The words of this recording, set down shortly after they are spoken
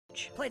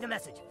Play the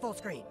message, full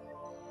screen.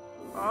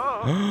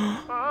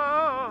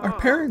 Our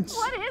parents.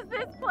 What is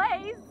this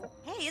place?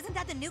 Hey, isn't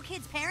that the new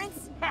kid's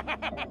parents?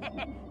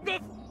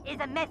 This is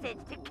a message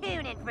to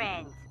Coon and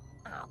friends.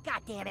 Oh,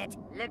 god damn it.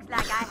 Looks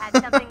like I have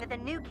something that the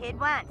new kid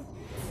wants.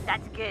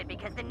 That's good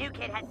because the new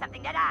kid has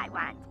something that I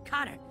want.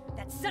 Connor,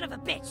 that son of a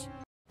bitch.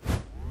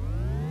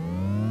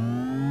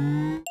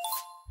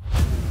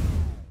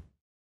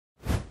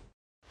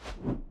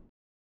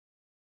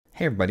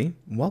 Hey everybody,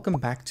 welcome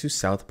back to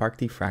South Park: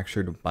 The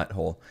Fractured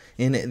Butthole.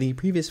 In the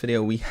previous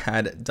video, we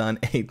had done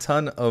a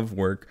ton of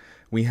work.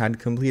 We had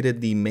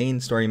completed the main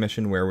story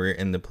mission where we're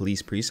in the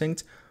police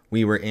precinct.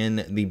 We were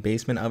in the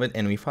basement of it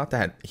and we fought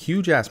that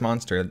huge-ass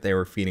monster that they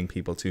were feeding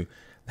people to.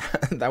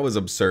 That was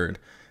absurd.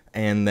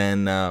 And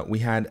then we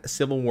had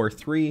Civil War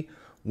 3,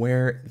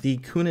 where the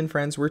Coon and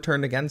friends were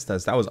turned against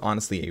us. That was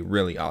honestly a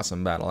really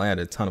awesome battle. I had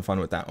a ton of fun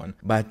with that one.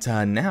 But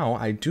now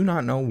I do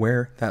not know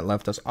where that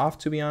left us off,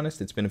 to be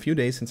honest. It's been a few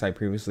days since I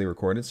previously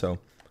recorded, so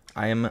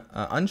I am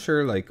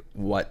unsure like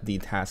what the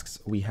tasks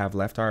we have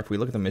left are. If we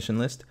look at the mission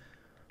list,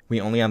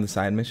 we only have the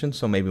side mission,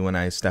 so maybe when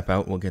I step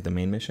out, we'll get the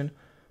main mission.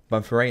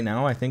 But for right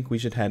now, I think we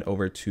should head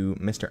over to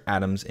Mr.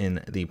 Adams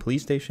in the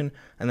police station,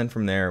 and then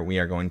from there, we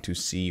are going to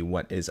see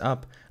what is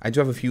up. I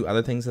do have a few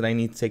other things that I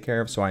need to take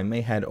care of, so I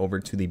may head over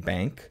to the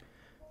bank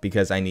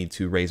because I need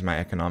to raise my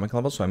economic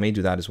level, so I may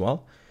do that as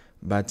well.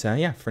 But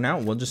yeah, for now,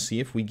 we'll just see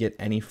if we get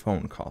any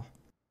phone call.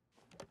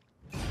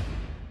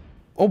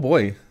 Oh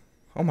boy.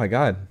 Oh my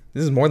god.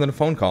 This is more than a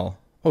phone call.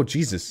 Oh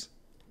Jesus.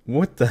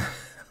 What the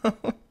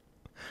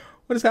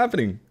What is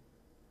happening?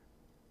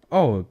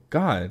 Oh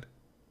god.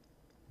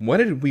 What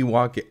did we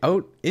walk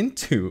out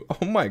into?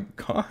 Oh my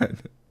god.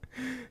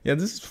 Yeah,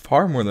 this is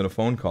far more than a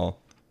phone call.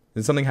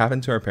 Did something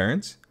happen to our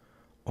parents?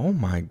 Oh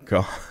my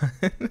god.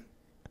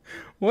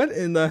 What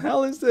in the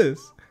hell is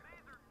this?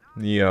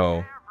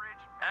 Yo.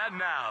 And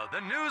now,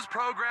 the news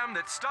program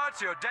that starts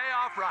your day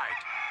off right.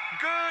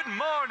 Good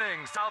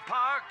morning, South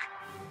Park.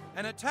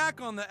 An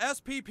attack on the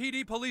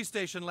SPPD police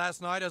station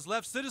last night has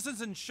left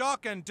citizens in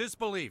shock and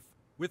disbelief.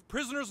 With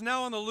prisoners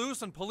now on the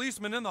loose and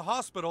policemen in the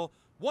hospital,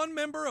 one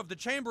member of the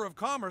Chamber of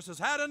Commerce has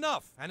had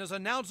enough and is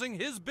announcing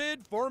his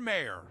bid for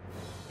mayor.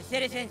 The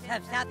citizens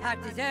of South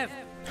Park deserve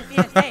to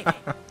feel safe.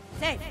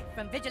 Safe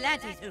from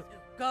vigilantes who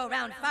go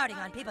around farting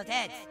on people's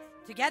heads.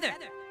 Together,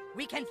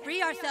 we can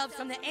free ourselves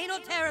from the anal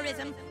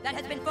terrorism that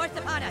has been forced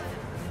upon us.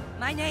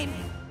 My name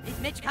is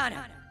Mitch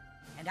Connor,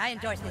 and I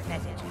endorse this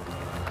message.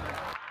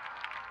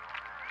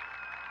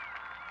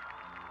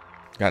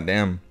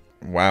 Goddamn.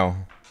 Wow.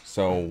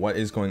 So what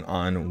is going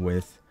on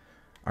with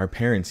our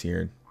parents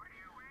here?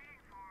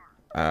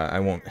 I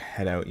won't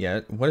head out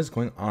yet. What is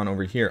going on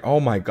over here? Oh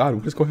my god,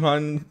 what is going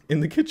on in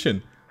the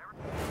kitchen?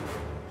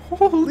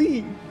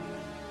 Holy.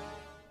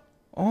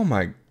 Oh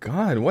my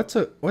god, what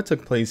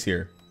took place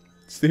here?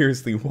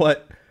 Seriously,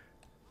 what?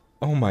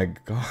 Oh my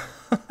god.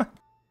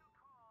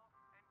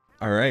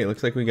 Alright,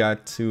 looks like we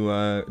got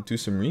to do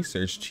some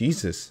research.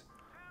 Jesus.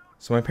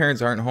 So my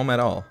parents aren't home at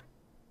all.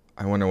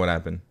 I wonder what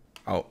happened.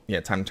 Oh,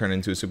 yeah, time to turn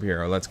into a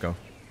superhero. Let's go.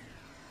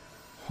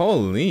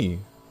 Holy.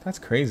 That's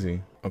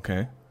crazy.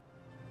 Okay.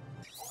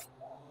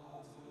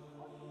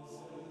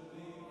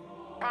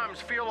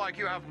 Sometimes feel like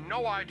you have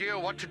no idea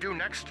what to do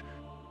next?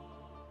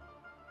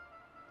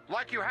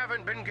 Like you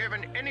haven't been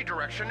given any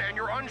direction and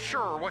you're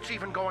unsure what's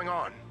even going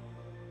on?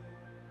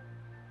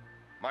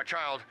 My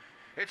child,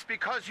 it's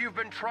because you've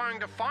been trying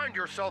to find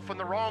yourself in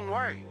the wrong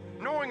way.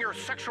 Knowing your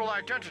sexual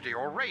identity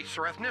or race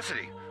or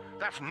ethnicity,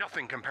 that's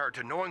nothing compared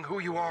to knowing who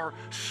you are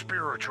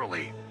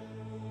spiritually.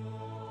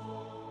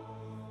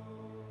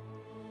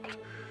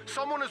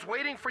 Someone is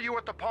waiting for you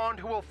at the pond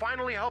who will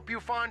finally help you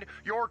find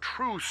your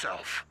true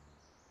self.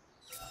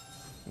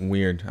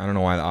 Weird. I don't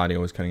know why the audio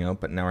was cutting out,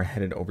 but now we're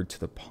headed over to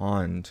the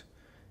pond.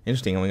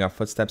 Interesting. And we got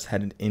footsteps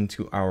headed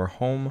into our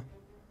home.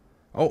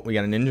 Oh, we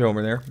got a ninja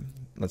over there.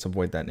 Let's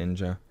avoid that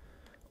ninja.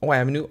 Oh, I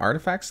have a new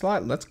artifact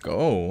slot. Let's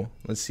go.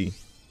 Let's see.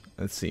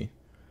 Let's see.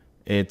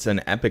 It's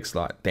an epic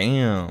slot.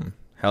 Damn.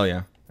 Hell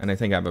yeah. And I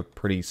think I have a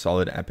pretty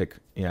solid epic.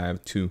 Yeah, I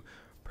have two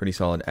pretty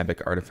solid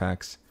epic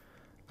artifacts.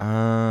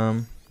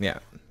 Yeah.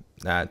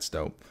 That's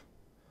dope.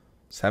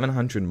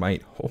 700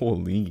 might.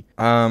 Holy.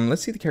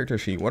 Let's see the character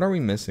sheet. What are we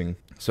missing?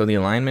 So the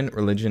alignment,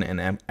 religion,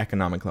 and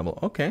economic level.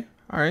 Okay.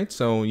 All right.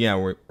 So yeah,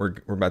 we're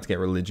about to get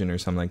religion or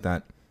something like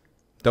that.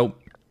 Dope.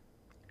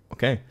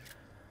 Okay.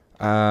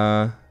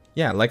 Yeah,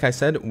 like I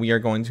said, we are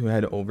going to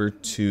head over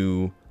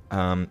to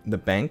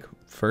the bank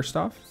first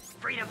off.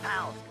 Freedom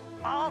Pals.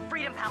 All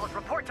Freedom Pals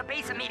report to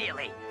base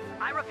immediately.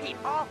 I repeat,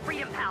 all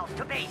Freedom Pals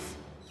to base.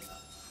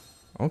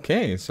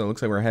 Okay, so it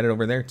looks like we're headed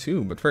over there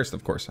too. But first,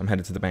 of course, I'm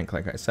headed to the bank,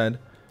 like I said.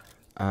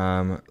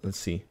 Let's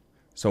see.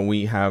 So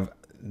we have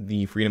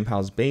the Freedom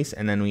Pals base,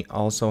 and then we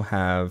also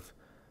have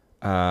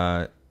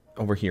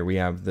over here we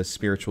have the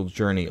spiritual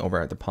journey over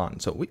at the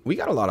pond. So we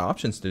got a lot of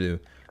options to do.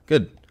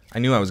 Good. I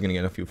knew I was gonna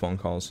get a few phone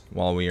calls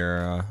while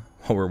we're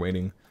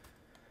waiting.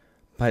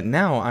 But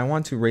now I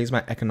want to raise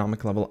my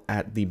economic level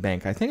at the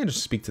bank. I think I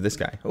just speak to this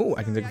guy. Oh,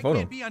 I can take a photo.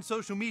 I can't be on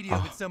social media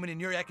with someone in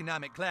your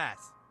economic class.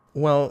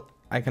 Well,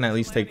 I can at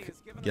least take,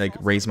 like,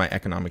 raise my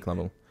economic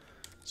level.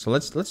 So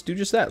let's do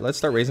just that. Let's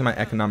start raising my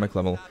economic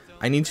level.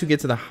 I need to get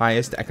to the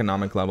highest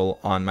economic level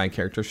on my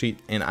character sheet,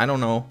 and I don't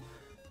know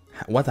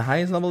what the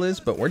highest level is,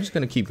 but we're just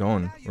gonna keep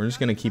going. We're just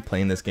gonna keep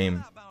playing this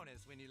game.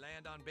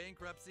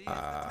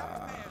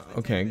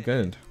 Okay,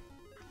 good.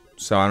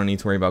 So I don't need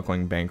to worry about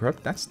going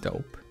bankrupt. That's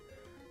dope.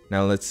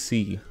 Now let's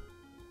see.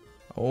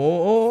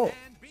 Oh,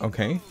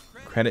 okay.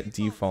 Credit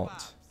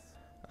default.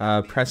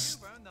 Press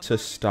to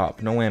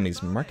stop. No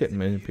whammies. Market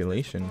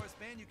manipulation.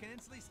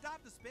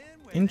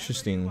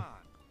 Interesting.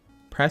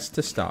 Press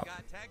to stop.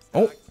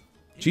 Oh,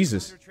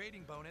 Jesus.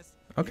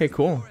 Okay,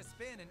 cool.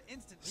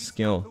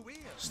 Skill.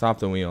 Stop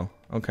the wheel.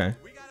 Okay.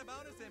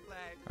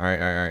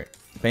 Alright.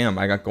 Bam,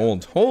 I got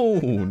gold.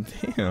 Oh,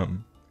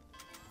 damn.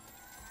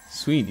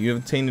 Sweet, you have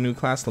obtained a new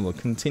class level.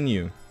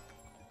 Continue.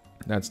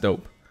 That's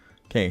dope.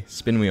 Okay,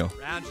 spin wheel.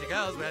 Round she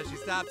goes, where she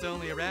stops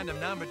only a random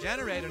number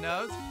generator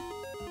knows.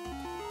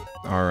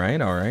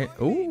 Alright.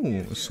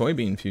 Ooh,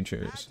 soybean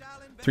futures.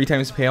 3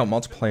 times payout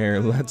multiplier.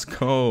 Let's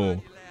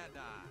go.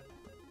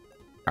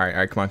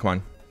 Alright, come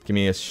on. Give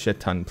me a shit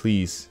ton,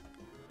 please.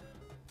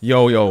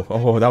 Yo.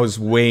 Oh, that was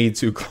way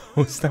too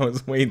close. That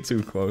was way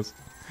too close.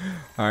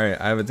 Alright,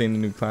 I have attained a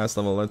new class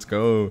level. Let's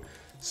go.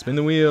 Spin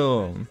the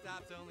wheel.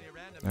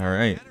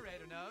 Alright.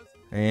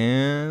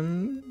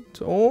 And...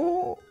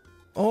 Oh,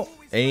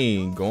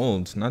 hey,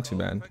 gold. Not too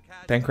bad.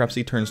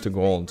 Bankruptcy turns to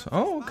gold.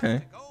 Oh,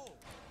 okay.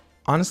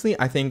 Honestly,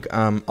 I think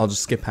I'll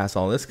just skip past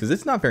all this because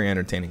it's not very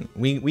entertaining.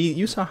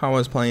 You saw how I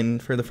was playing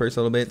for the first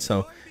little bit,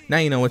 so now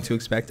you know what to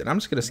expect. And I'm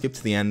just going to skip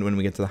to the end when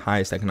we get to the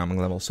highest economic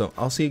level. So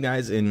I'll see you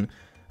guys in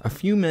a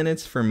few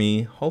minutes for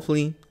me,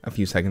 hopefully a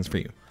few seconds for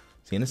you.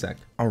 See you in a sec.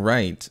 All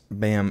right,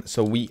 bam.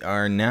 So we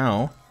are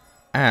now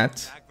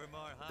at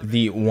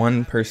the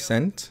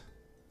 1%.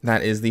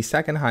 That is the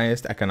second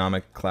highest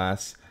economic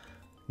class.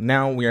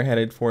 Now we are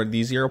headed for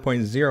the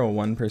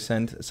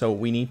 0.01%. So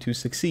we need to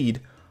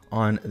succeed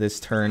on this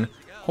turn.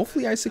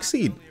 Hopefully I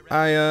succeed.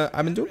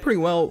 I've been doing pretty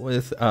well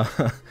with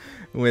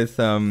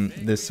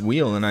this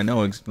wheel, and I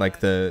know like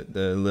the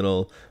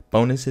little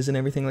bonuses and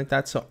everything like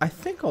that. So I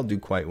think I'll do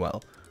quite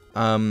well.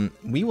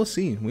 We will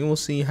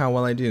see how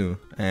well I do,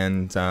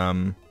 and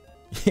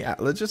yeah,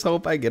 let's just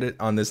hope I get it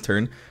on this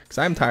turn because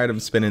I'm tired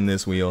of spinning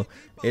this wheel.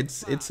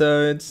 It's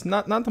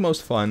not the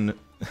most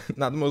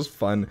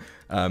fun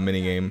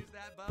mini game,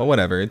 but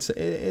whatever. It's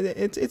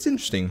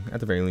interesting at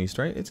the very least,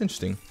 right? It's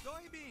interesting.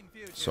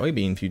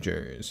 Soybean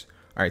futures.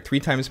 All right, 3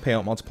 times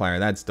payout multiplier.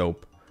 That's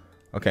dope.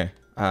 Okay,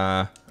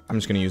 I'm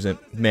just gonna use it.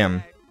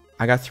 Bam.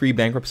 I got 3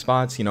 bankrupt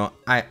spots. You know,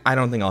 I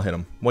don't think I'll hit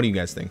them. What do you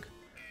guys think?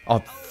 Oh,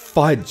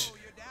 fudge.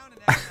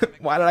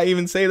 Why did I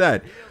even say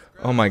that?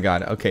 Oh my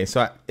god. Okay,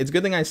 so it's a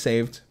good thing I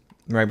saved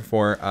right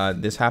before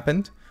this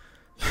happened.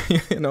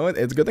 You know,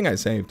 it's a good thing I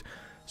saved.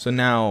 So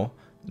now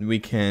we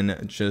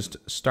can just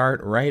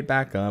start right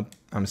back up.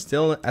 I'm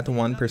still at the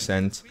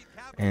 1%,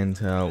 and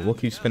we'll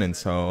keep spinning.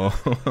 So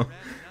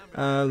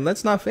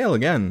let's not fail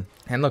again.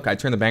 And look, I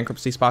turned the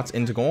bankruptcy spots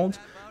into gold,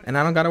 and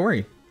I don't gotta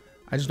worry.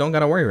 I just don't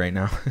gotta worry right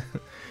now.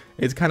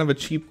 It's kind of a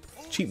cheap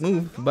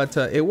move, but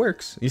it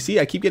works. You see,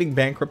 I keep getting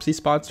bankruptcy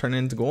spots turned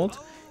into gold.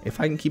 If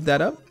I can keep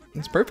that up,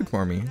 it's perfect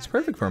for me. It's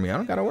perfect for me. I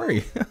don't gotta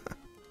worry.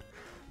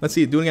 Let's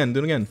see. Do it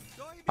again.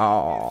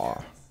 Oh,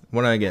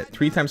 what did I get?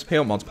 3 times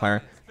payout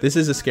multiplier. This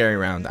is a scary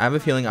round. I have a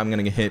feeling I'm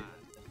gonna get hit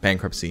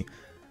bankruptcy.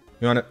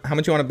 How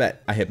much you wanna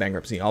bet I hit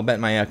bankruptcy? I'll bet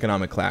my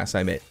economic class.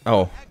 I bet.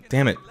 Oh,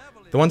 damn it.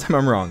 The one time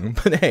I'm wrong.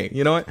 But hey,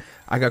 you know what?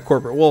 I got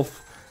corporate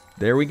wolf.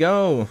 There we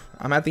go.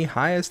 I'm at the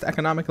highest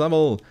economic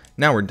level.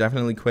 Now we're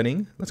definitely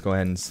quitting. Let's go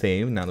ahead and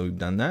save now that we've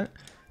done that.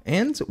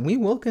 And we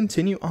will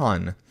continue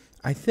on.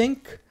 I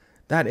think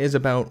that is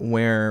about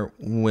where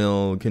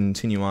we'll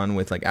continue on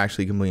with like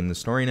actually completing the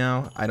story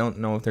now. I don't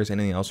know if there's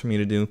anything else for me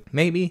to do.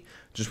 Maybe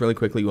just really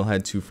quickly we'll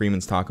head to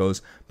Freeman's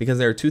Tacos because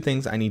there are 2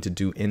 things I need to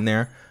do in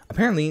there.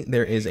 Apparently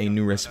there is a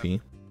new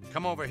recipe.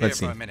 Come over here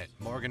for a minute.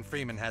 Morgan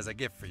Freeman has a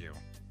gift for you.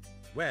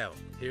 Well,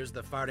 here's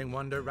the farting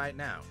wonder right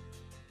now.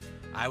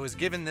 I was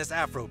given this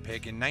afro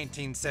pick in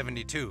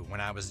 1972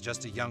 when I was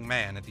just a young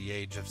man at the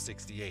age of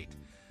 68.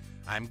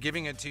 I'm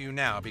giving it to you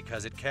now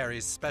because it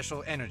carries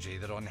special energy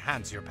that'll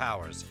enhance your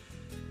powers.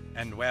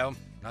 And well,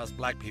 us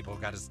black people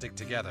gotta stick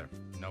together.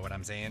 Know what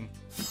I'm saying?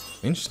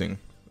 Interesting.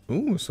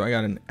 Ooh, so I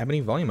got an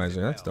ebony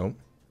volumizer. That's dope.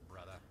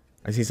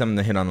 I see something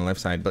to hit on the left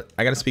side, but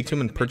I gotta speak to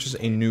him and purchase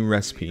a new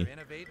recipe.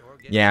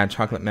 Yeah,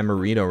 chocolate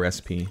memorito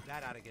recipe.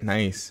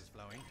 Nice.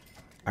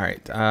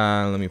 Alright,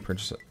 let me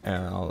purchase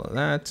all of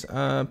that.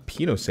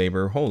 Pedo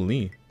Saber.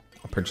 Holy.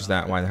 I'll purchase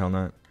that. Why the hell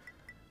not?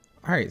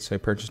 Alright, so I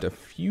purchased a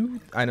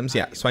few items.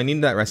 Yeah, so I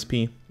needed that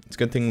recipe. It's a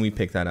good thing we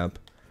picked that up.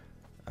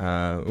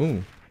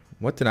 Ooh.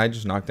 What did I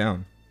just knock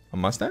down? A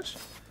mustache?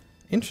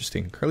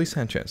 Interesting. Curly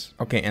Sanchez.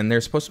 Okay, and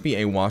there's supposed to be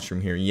a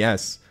washroom here.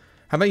 Yes.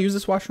 Have I used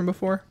this washroom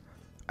before?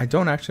 I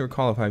don't actually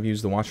recall if I've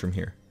used the washroom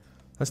here.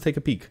 Let's take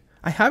a peek.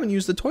 I haven't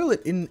used the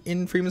toilet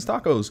in Freeman's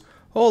Tacos.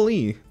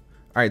 Holy.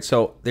 Alright,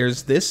 so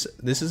there's this.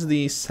 This is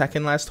the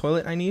second last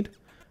toilet I need,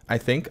 I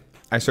think.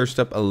 I searched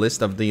up a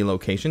list of the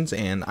locations,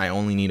 and I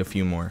only need a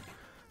few more.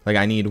 Like,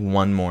 I need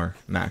one more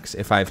max.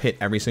 If I've hit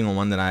every single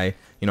one that I,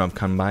 have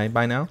come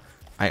by now,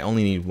 I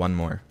only need one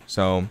more.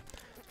 So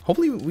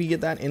hopefully we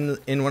get that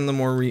in one of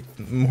the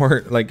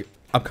more like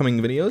upcoming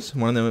videos.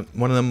 One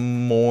of the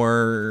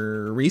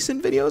more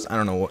recent videos. I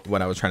don't know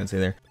what I was trying to say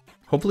there.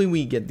 Hopefully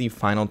we get the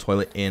final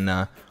toilet in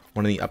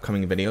one of the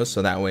upcoming videos,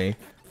 so that way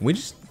we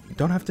just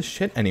don't have to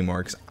shit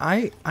anymore.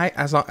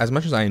 Because as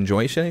much as I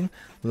enjoy shitting,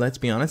 let's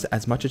be honest,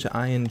 as much as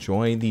I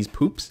enjoy these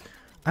poops,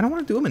 I don't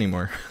want to do them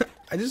anymore.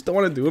 I just don't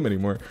want to do them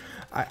anymore.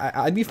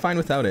 I'd be fine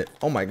without it.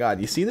 Oh my god,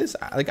 you see this?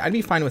 Like, I'd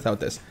be fine without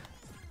this.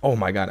 Oh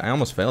my god, I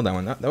almost failed that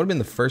one. That would have been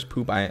the first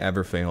poop I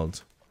ever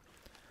failed.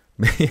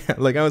 Yeah,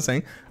 like I was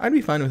saying, I'd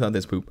be fine without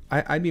this poop.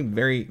 I'd be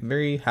very,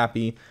 very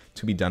happy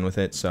to be done with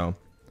it. So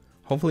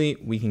hopefully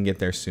we can get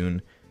there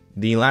soon.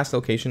 The last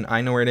location,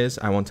 I know where it is.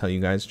 I won't tell you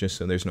guys just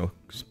so there's no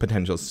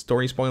potential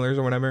story spoilers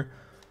or whatever.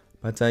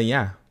 But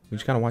yeah, we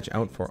just gotta watch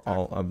out for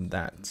all of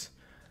that.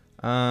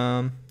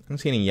 I don't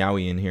see any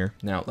yaoi in here.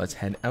 Now let's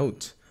head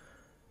out.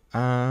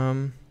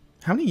 How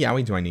many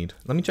yaoi do I need?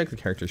 Let me check the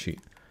character sheet.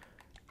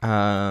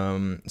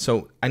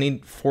 So I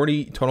need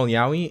 40 total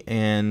yaoi,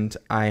 and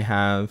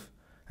I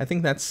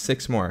think that's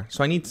 6 more.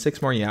 So I need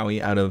 6 more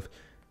yaoi out of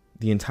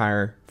the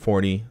entire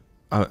 40,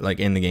 like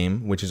in the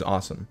game, which is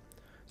awesome.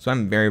 So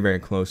I'm very, very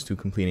close to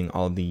completing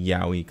all of the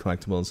yaoi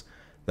collectibles.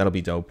 That'll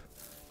be dope.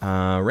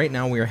 Right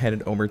now we are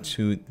headed over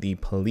to the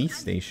police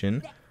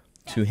station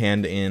to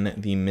hand in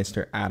the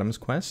Mr. Adams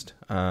quest.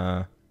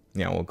 Yeah,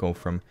 we'll go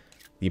from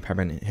the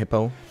Peppermint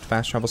Hippo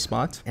fast travel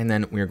spot, and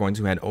then we are going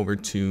to head over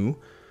to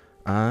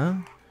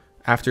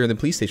after the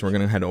police station, we're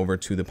going to head over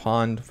to the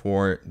pond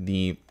for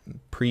the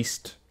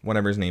priest,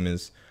 whatever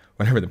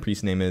the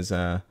priest name is,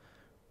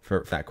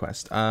 for that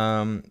quest.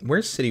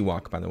 Where's City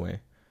Walk, by the way?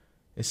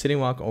 Is City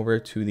Walk over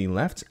to the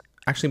left?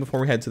 Actually, before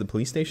we head to the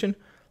police station,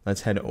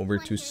 let's head over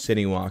to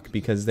City Walk,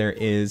 because there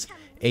is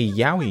a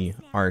yaoi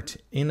art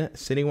in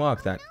City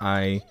Walk that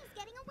I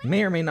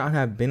may or may not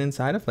have been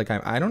inside of. Like,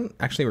 I don't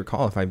actually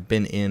recall if I've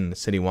been in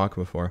City Walk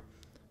before.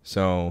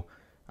 So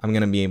I'm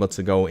going to be able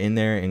to go in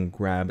there and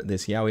grab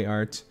this yaoi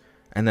art.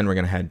 And then we're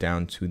going to head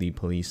down to the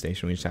police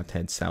station. We just have to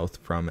head south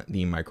from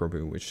the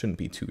microbrew, which shouldn't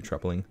be too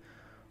troubling.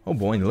 Oh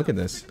boy, look at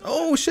this.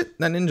 Oh shit,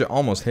 that ninja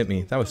almost hit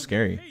me. That was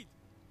scary.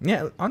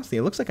 Yeah, honestly,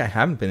 it looks like I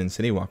haven't been in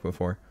City Walk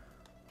before.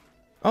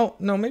 Oh,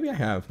 no, maybe I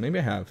have. Maybe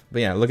I have.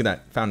 But yeah, look at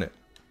that. Found it.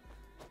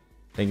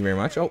 Thank you very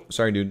much. Oh,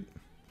 sorry, dude.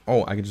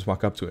 Oh, I could just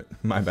walk up to it.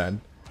 My bad.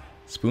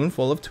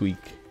 Spoonful of tweak.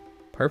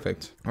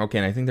 Perfect. Okay,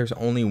 and I think there's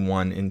only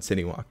one in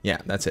City Walk.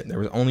 Yeah, that's it. There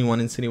was only one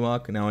in City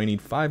Walk. Now I need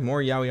 5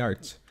 more yaoi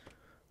arts.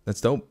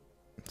 That's dope.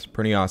 It's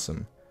pretty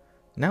awesome.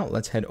 Now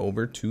let's head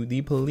over to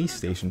the police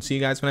station. See you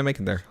guys when I make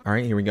it there. All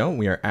right, here we go.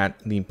 We are at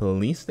the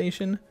police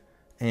station,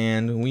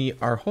 and we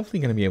are hopefully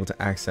going to be able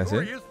to access it.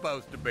 Where are you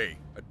supposed to be?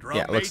 A drum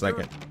Yeah, it looks like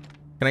major? it.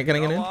 Can I get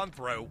in? On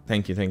through.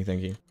 Thank you, thank you,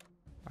 thank you.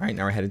 All right,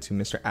 now we're headed to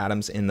Mr.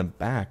 Adams in the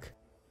back.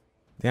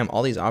 Damn,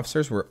 all these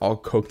officers were all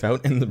coked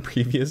out in the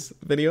previous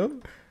video,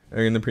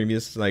 or in the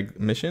previous like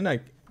mission.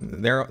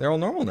 They're all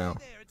normal now.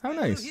 How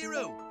nice.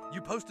 Hero,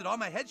 you posted all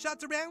my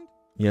headshots around?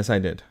 Yes, I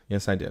did.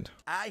 Yes, I did.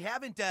 I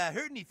haven't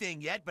heard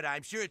anything yet, but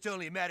I'm sure it's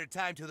only a matter of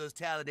time till those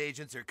talent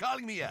agents are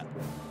calling me up.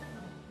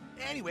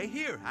 Anyway,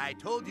 here, I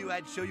told you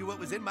I'd show you what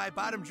was in my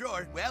bottom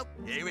drawer. Well,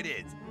 here it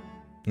is.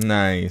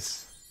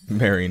 Nice.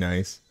 Very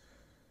nice.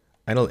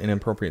 Idle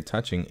inappropriate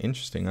touching.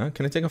 Interesting, huh?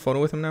 Can I take a photo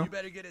with him now? You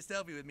better get a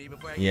selfie with me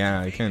before I Yeah,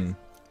 I can.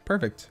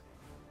 Perfect.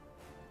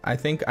 I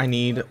think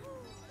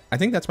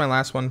that's my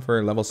last one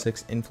for level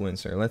 6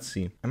 influencer. Let's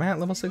see. Am I at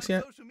level 6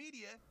 yet? Social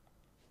media.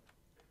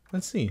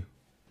 Let's see.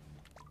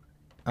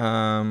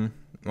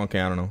 Okay,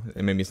 I don't know.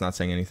 Maybe it's not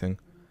saying anything.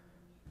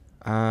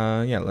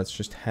 Yeah, let's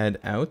just head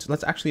out.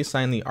 Let's actually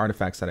assign the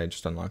artifacts that I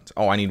just unlocked.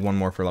 Oh, I need one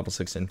more for level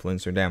 6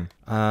 influencer. Damn.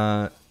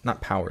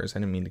 Not powers. I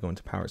didn't mean to go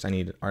into powers. I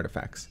need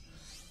artifacts.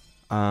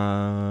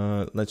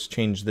 Let's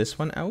change this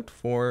one out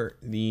for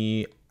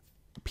the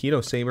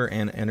Pedo Saber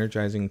and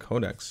Energizing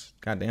Codex.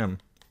 Goddamn.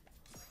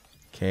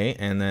 Okay,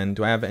 and then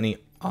do I have any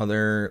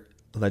other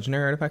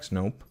legendary artifacts?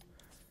 Nope.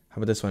 How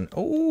about this one?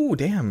 Oh,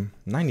 damn.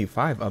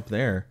 95 up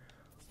there.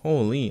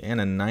 Holy,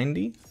 and a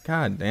 90?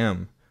 God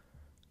damn.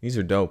 These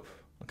are dope.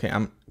 Okay,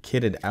 I'm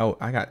kitted out.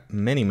 I got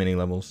many, many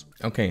levels.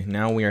 Okay,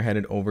 now we are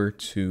headed over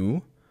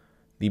to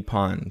the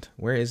pond.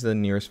 Where is the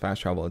nearest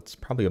fast travel? It's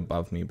probably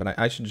above me, but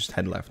I should just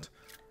head left.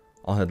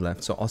 I'll head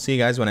left. So I'll see you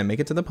guys when I make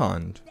it to the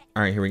pond.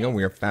 All right, here we go.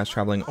 We are fast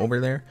traveling over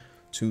there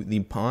to the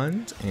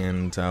pond,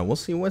 and we'll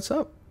see what's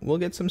up. We'll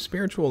get some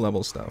spiritual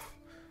level stuff.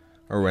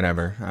 Or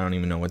whatever. I don't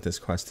even know what this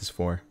quest is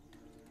for.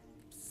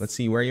 Let's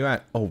see, where are you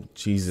at? Oh,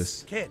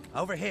 Jesus. Kid,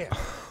 over here.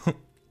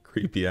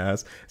 Creepy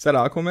ass. Is that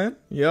Aquaman?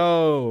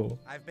 Yo.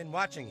 I've been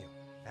watching you,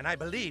 and I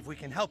believe we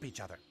can help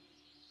each other.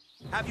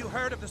 Have you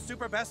heard of the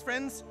Super Best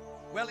Friends?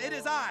 Well, it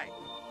is I,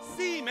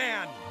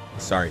 Seaman.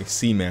 Sorry,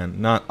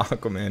 Seaman, not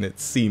Aquaman.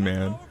 It's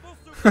Seaman.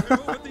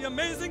 With the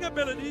amazing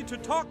ability to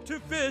talk to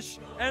fish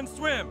and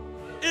swim.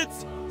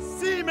 It's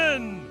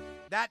Seaman.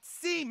 That's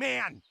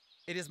Seaman.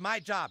 It is my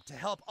job to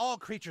help all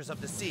creatures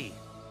of the sea.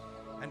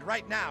 And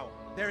right now,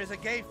 There is a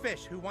gay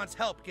fish who wants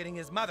help getting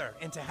his mother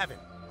into heaven.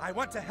 I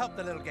want to help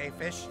the little gay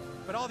fish,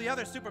 but all the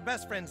other super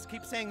best friends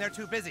keep saying they're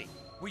too busy.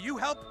 Will you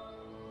help?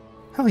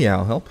 Hell yeah,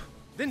 I'll help.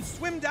 Then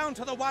swim down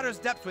to the water's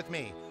depth with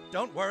me.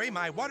 Don't worry,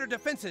 my water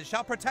defenses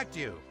shall protect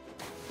you.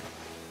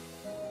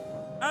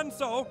 And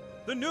so,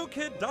 the new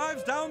kid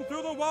dives down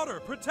through the water,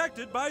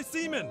 protected by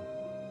seamen.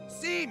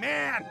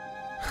 Seaman!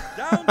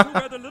 Down to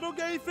where the little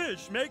gay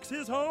fish makes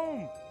his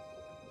home.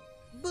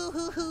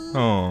 Boo-hoo-hoo.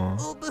 Aww.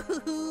 Oh,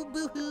 boo-hoo-hoo,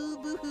 boo-hoo,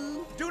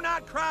 boo-hoo. Do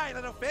not cry,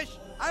 little fish.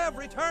 I have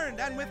returned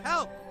and with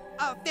help.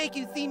 Oh, thank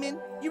you, Seaman.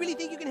 You really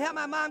think you can help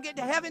my mom get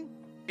to heaven?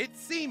 It's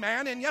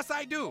Seaman, and yes,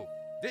 I do.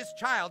 This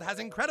child has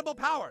incredible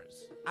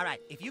powers. All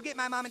right, if you get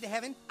my mom into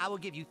heaven, I will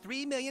give you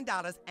 $3 million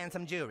and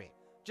some jewelry.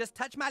 Just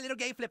touch my little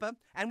gay flipper,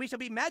 and we shall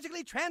be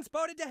magically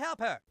transported to help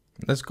her.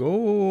 Let's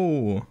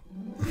go.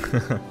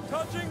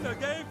 Touching the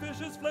gay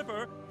fish's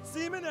flipper,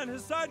 Seaman and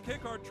his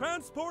sidekick are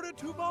transported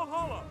to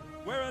Valhalla,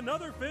 where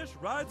another fish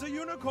rides a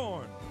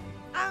unicorn.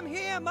 I'm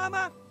here,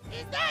 Mama.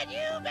 Is that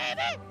you,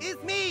 baby?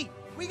 It's me.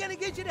 We're gonna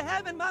get you to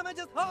heaven, Mama.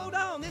 Just hold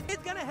on.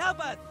 It's gonna help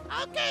us.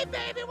 Okay,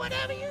 baby.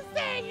 Whatever you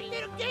say, you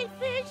little gay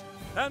fish.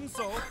 And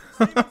so,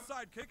 Seaman's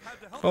sidekick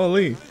had to help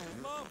Holy. his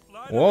mom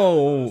fly down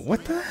Whoa, the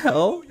what the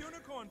hell?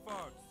 unicorn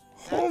fogs.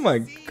 Oh my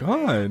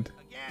god.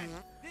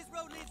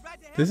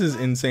 This is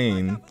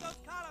insane.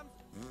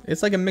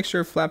 It's like a mixture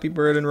of Flappy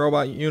Bird and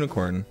Robot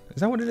Unicorn. Is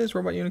that what it is,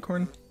 Robot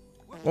Unicorn?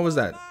 What was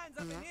that?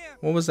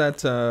 What was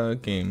that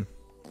game?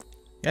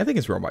 Yeah, I think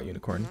it's Robot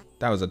Unicorn.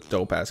 That was a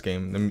dope ass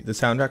game. The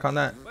soundtrack on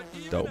that?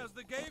 Dope.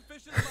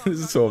 This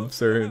is so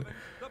absurd.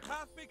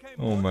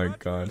 Oh my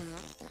god.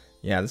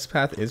 Yeah, this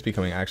path is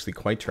becoming actually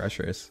quite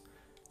treacherous.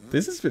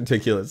 This is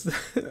ridiculous.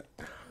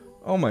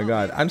 Oh my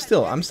god. I'm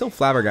still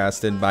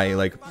flabbergasted by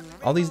like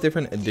all these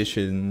different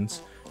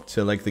additions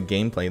to like the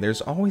gameplay.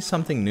 There's always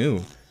something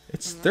new.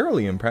 It's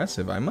thoroughly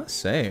impressive, I must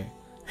say.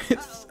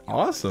 It's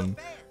awesome.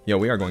 Yo,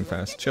 we are going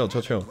fast. Chill,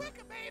 chill, chill.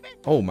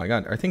 Oh my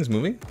god, are things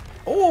moving?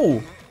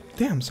 Oh,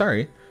 damn,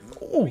 sorry.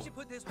 Oh.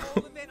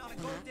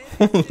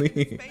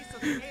 Holy.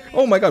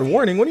 Oh my god,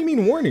 warning. What do you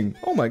mean warning?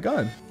 Oh my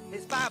god.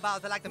 His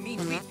fireballs are like the mean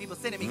tweets people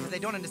send at me because they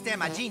don't understand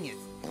my genius.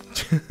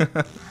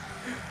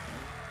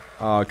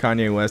 Oh,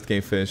 Kanye West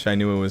gay fish. I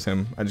knew it was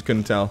him. I just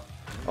couldn't tell.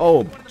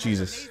 Oh,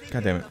 Jesus.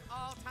 God damn it.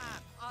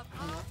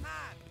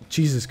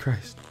 Jesus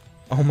Christ.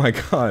 Oh my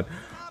god.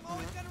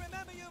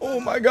 Oh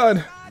my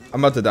god.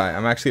 I'm about to die.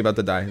 I'm actually about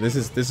to die. This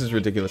is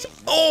ridiculous.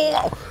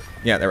 Oh!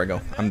 Yeah, there we go.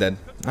 I'm dead.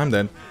 I'm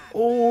dead.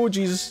 Oh,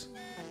 Jesus.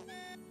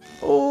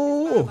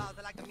 Oh.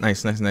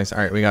 Nice, nice, nice. All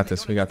right, we got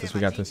this. We got this.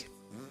 We got this.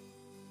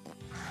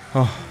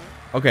 Oh,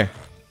 okay.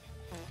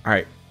 All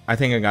right. I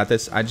think I got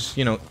this. I just,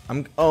 you know,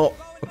 oh,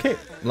 okay.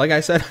 Like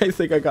I said, I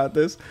think I got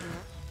this.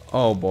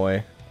 Oh,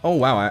 boy. Oh,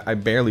 wow. I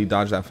barely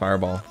dodged that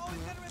fireball.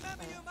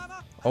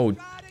 Oh,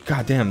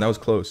 god damn. That was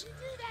close.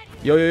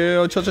 Yo, yo,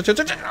 yo, chill, chill, chill,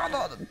 chill, chill.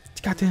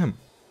 God damn.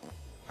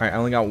 All right, I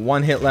only got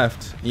one hit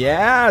left.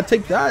 Yeah,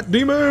 take that,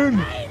 demon.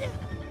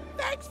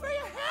 Thanks for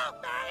your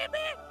help, baby.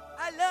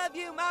 I love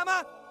you,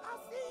 Mama. I'll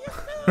see you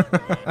soon,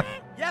 baby.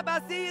 Yep,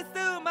 I'll see you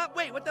soon, Mom.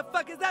 Wait, what the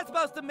fuck is that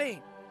supposed to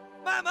mean?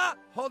 Mama!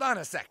 Hold on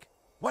a sec.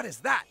 What is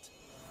that?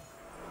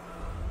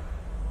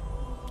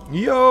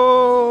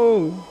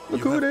 Yo,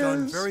 look who it You have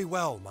done is. very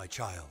well, my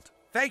child.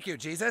 Thank you,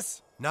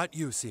 Jesus. Not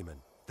you,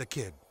 Seaman. The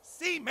kid.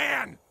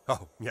 Seaman!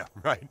 Oh, yeah,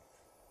 right.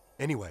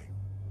 Anyway,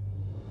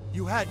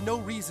 you had no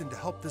reason to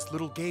help this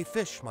little gay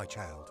fish, my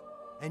child.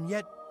 And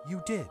yet,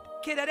 you did.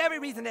 Kid had every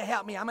reason to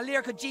help me. I'm a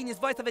lyrical genius,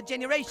 voice of a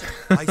generation.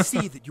 I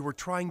see that you were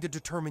trying to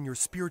determine your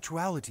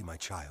spirituality, my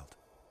child.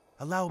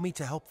 Allow me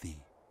to help thee.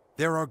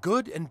 There are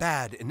good and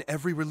bad in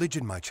every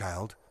religion, my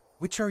child.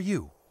 Which are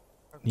you?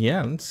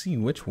 Yeah, let's see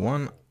which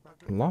one.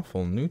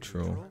 Lawful,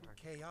 neutral.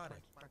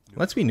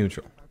 Let's be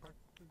neutral.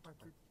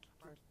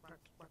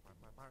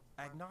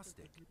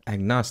 Agnostic.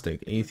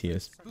 Agnostic,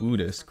 atheist,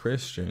 Buddhist,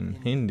 Christian,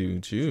 Hindu,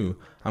 Jew.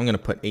 I'm gonna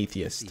put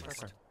atheist.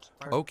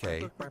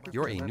 Okay,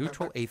 you're a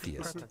neutral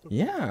atheist.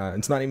 Yeah,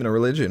 it's not even a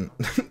religion.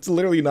 It's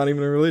literally not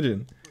even a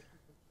religion.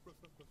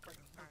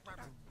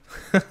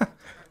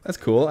 That's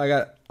cool. I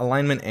got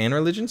alignment and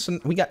religion, so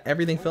we got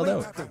everything filled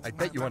out. I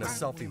bet you want a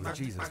selfie with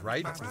Jesus,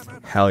 right?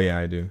 Hell yeah,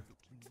 I do.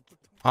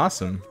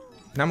 Awesome.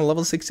 And I'm a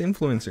level 6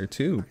 influencer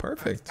too.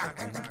 Perfect.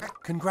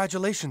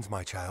 Congratulations,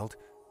 my child.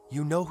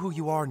 You know who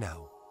you are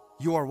now.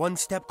 You are one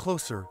step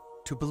closer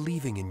to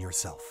believing in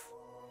yourself.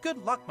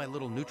 Good luck, my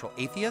little neutral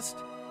atheist.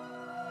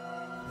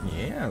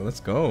 Yeah, let's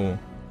go.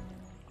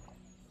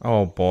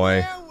 Oh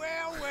boy.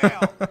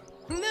 Well.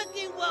 Look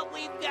at what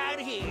we've got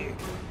here.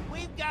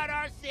 We've got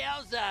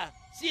ourselves a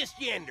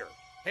cisgender,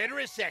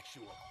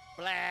 heterosexual,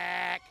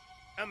 black,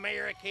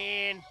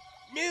 American,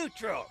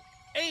 neutral,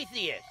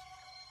 atheist.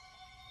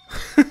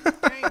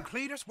 Hey,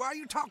 Cletus, why are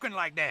you talking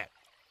like that?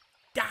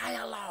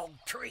 Dialogue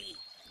tree.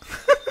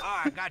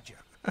 Oh, I got you.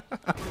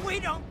 We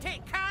don't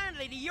take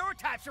kindly to your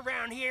types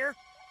around here.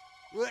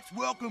 Let's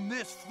welcome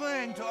this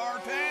thing to our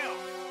town.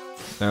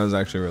 That was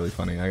actually really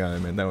funny. I gotta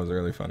admit, that was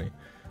really funny.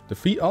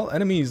 Defeat all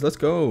enemies. Let's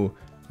go.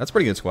 That's a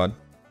pretty good squad.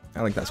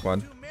 I like that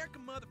squad.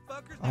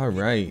 All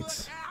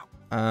right.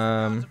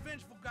 God's a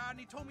vengeful God, and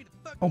he told me to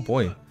thug Oh you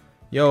boy. up.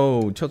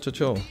 Yo,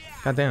 chill.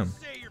 Goddamn.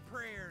 Say your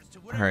prayers to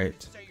whatever you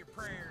Alright. say your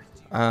prayers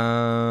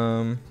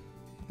to.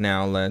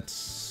 Now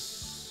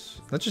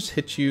let's just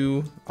hit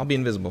you. I'll be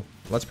invisible.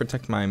 Let's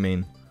protect my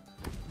main.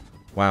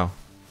 Wow.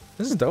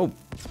 This is dope.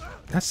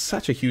 That's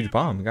such a huge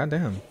bomb.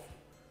 Goddamn.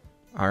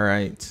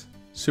 Alright.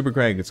 Super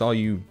Greg, it's all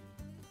you.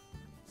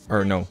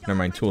 Or no, never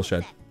mind. Tool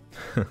Shed.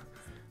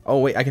 Oh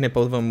wait, I can hit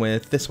both of them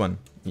with this one.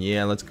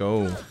 Yeah, let's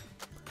go.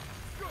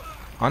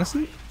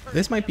 Honestly,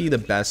 this might be the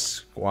best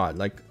squad.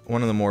 Like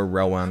one of the more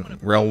well-rounded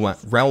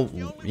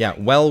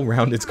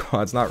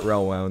squads, not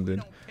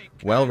well-rounded.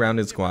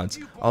 Well-rounded squads.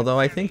 Although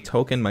I think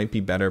Token might be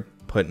better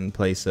put in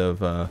place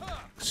of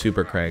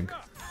Super Craig.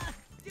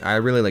 I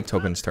really like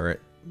Token's turret,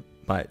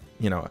 but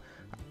you know,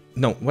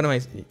 no. What am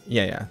I?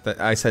 Yeah.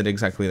 I said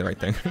exactly the right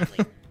thing.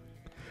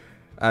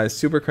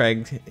 Super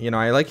Craig, you know,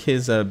 I like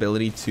his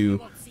ability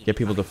to get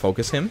people to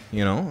focus him,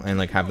 you know, and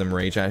like have them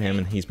rage at him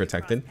and he's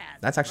protected.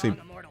 That's actually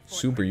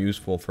super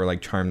useful for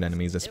like charmed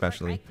enemies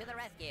especially.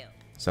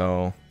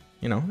 So,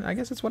 you know, I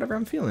guess it's whatever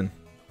I'm feeling.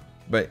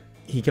 But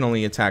he can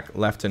only attack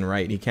left and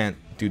right. He can't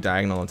do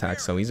diagonal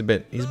attacks, so he's a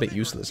bit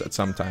useless at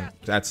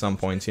some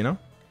points, you know?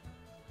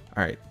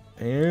 All right.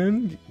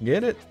 And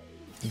get it.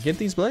 Get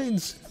these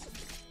blades.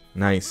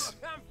 Nice.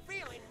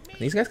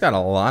 These guys got a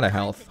lot of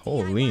health.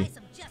 Holy.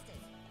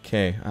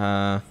 Okay,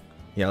 yeah,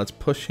 let's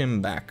push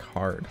him back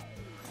hard.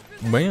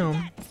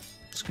 Bam!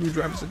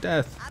 Screwdrivers of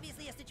death.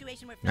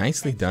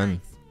 Nicely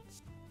done.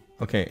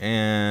 Okay,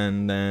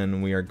 and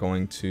then we are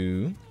going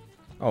to...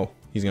 Oh,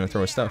 he's going to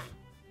throw his stuff.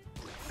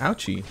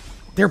 Ouchie.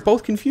 They're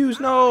both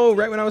confused. No!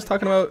 Right when I was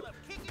talking about,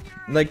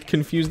 like,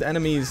 confused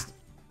enemies.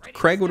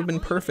 Craig would have been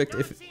perfect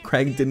if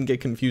Craig didn't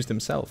get confused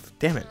himself.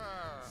 Damn it.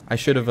 I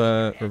should have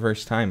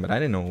reversed time, but I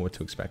didn't know what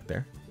to expect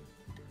there.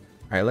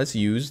 Alright, let's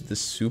use the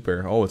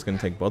super. Oh, it's going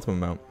to take both of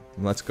them out.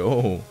 Let's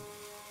go.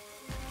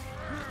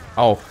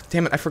 Oh,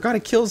 damn it. I forgot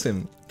it kills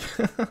him.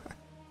 But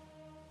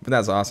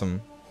that's awesome.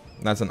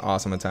 That's an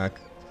awesome attack.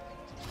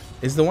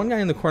 Is the one guy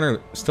in the corner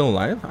still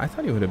alive? I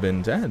thought he would have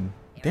been dead.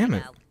 Damn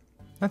it.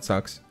 That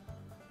sucks.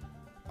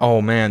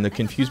 Oh, man. The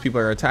confused people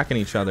are attacking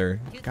each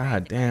other.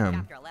 God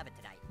damn.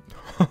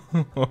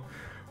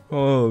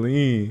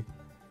 Holy.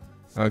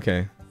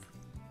 Okay.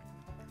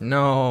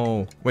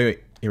 No.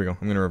 Wait. Here we go.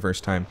 I'm going to reverse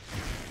time.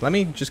 Let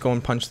me just go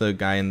and punch the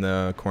guy in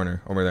the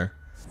corner over there.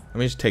 Let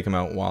me just take him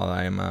out while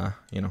I'm,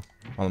 you know,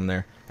 while I'm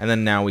there. And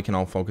then now we can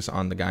all focus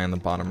on the guy on the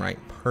bottom right.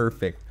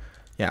 Perfect.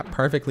 Yeah,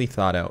 perfectly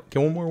thought out. Okay,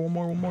 one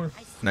more.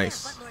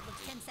 Nice.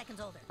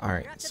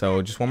 Alright,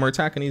 so just one more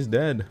attack and he's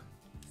dead.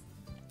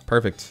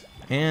 Perfect.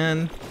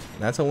 And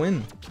that's a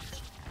win.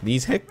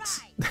 These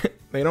hicks,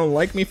 they don't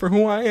like me for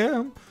who I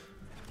am.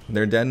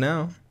 They're dead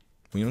now.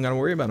 We don't gotta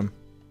worry about them.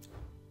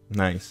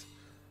 Nice.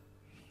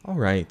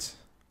 Alright.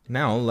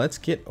 Now let's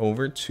get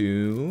over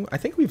to... I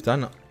think we've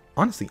done...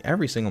 honestly,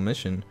 every single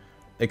mission,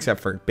 except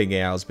for Big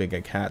Owls, Big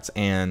Egg Cats,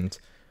 and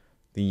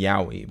the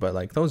Yowie. But,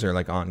 like, those are,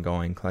 like,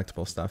 ongoing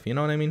collectible stuff. You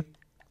know what I mean?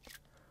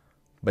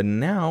 But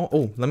now...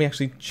 Oh, let me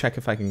actually check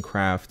if I can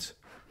craft...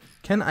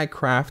 Can I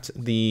craft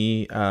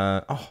the...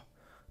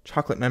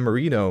 chocolate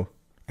memorito?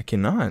 I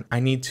cannot. I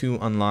need to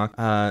unlock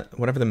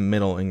whatever the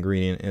middle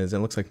ingredient is. It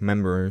looks like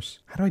members.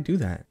 How do I do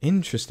that?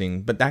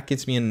 Interesting. But that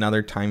gets me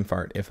another time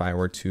fart if I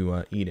were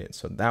to eat it.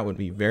 So that would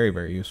be very,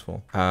 very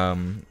useful.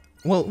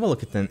 We'll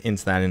look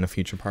into that in a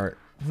future part.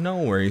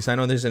 No worries. I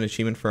know there's an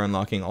achievement for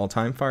unlocking all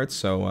time farts,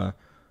 so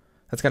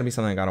that's got to be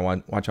something I got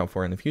to watch out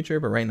for in the future.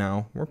 But right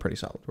now, we're pretty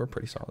solid.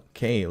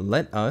 Okay,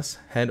 let us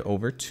head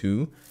over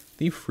to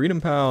the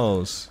Freedom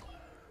Pals.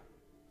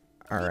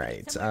 All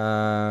right.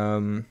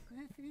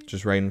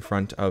 Just right in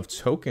front of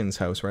Token's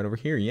house, right over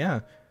here.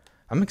 Yeah,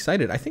 I'm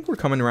excited. I think we're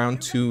coming around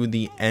to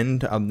the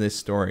end of this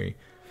story.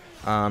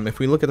 If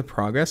we look at the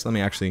progress, let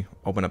me actually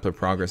open up the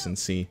progress and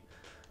see.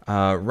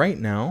 Right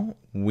now,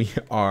 we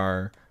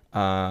are,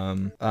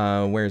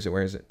 where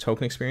is it?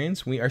 Token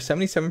experience. We are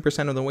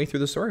 77% of the way through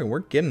the story. We're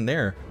getting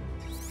there.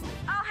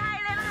 Oh, hey,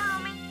 little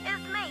homie.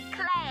 It's me,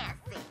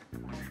 Classy.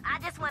 I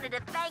just wanted to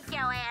thank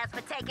your ass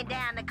for taking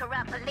down the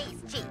corrupt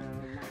police chief.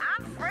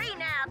 I'm free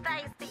now,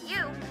 thanks to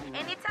you.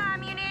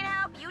 Anytime you need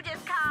help, you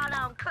just call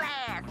on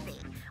Classy.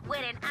 With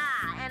an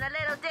eye and a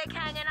little dick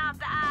hanging off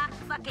the eye,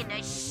 fucking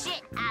the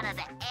shit out of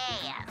the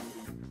ass.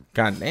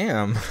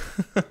 Goddamn.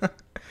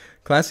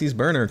 Classy's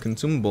burner,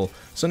 consumable.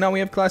 So now we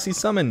have Classy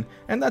summon,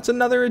 and that's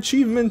another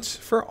achievement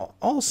for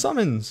all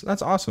summons.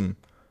 That's awesome.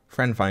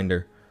 Friend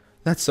finder.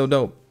 That's so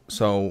dope.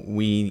 So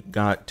we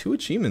got 2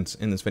 achievements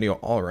in this video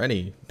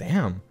already.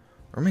 Damn.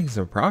 We're making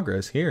some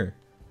progress here.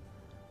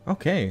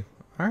 Okay.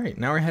 Alright,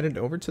 now we're headed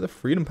over to the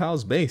Freedom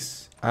Pals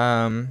base.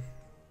 I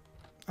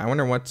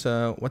wonder what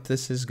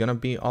this is gonna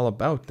be all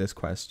about, this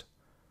quest.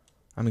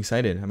 I'm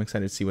excited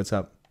to see what's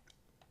up.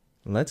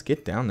 Let's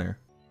get down there.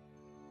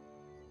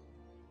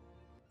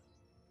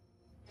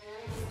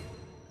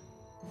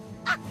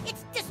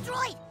 It's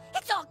destroyed!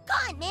 It's all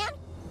gone, man!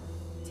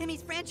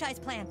 Timmy's franchise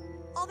plan.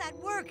 All that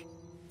work.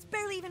 It's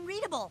barely even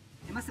readable.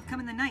 It must have come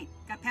in the night.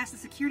 Got past the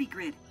security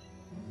grid.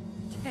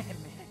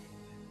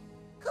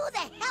 Who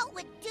the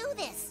do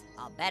this?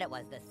 I'll bet it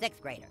was the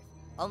 6th graders.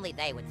 Only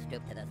they would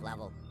stoop to this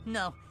level.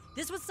 No,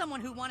 this was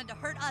someone who wanted to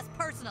hurt us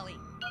personally.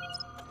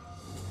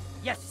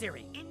 Yes,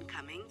 Siri.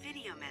 Incoming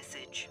video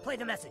message. Play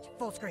the message,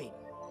 full screen.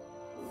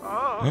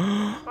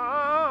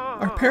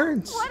 Our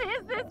parents. What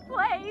is this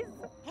place?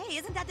 Hey,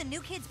 isn't that the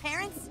new kid's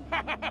parents?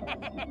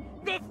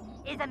 This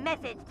is a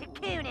message to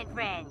Coon and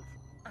friends.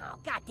 Oh,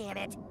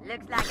 goddammit.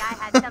 Looks like I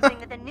have something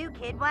that the new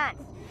kid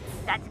wants.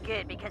 That's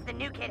good, because the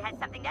new kid has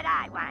something that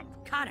I want.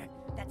 Connor,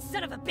 that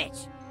son of a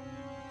bitch.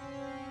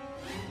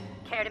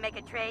 Care to make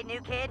a trade,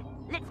 new kid?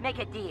 Let's make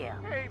a deal.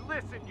 Hey,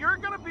 listen, you're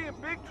gonna be in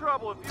big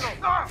trouble if you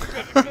don't...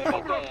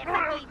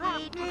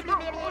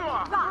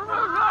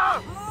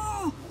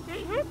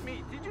 He hit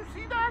me. Did you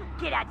see that?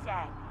 Get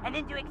outside, and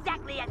then do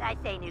exactly as I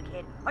say, new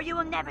kid, or you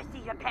will never see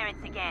your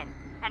parents again.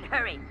 And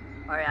hurry,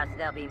 or else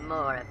there'll be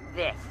more of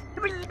this.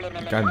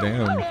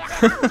 Goddamn.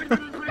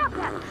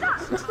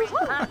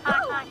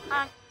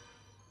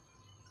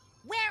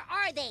 Where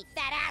are they,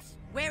 fat ass?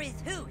 Where is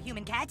who,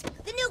 human cat?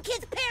 The new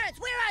kid's parents,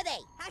 where are they?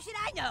 How should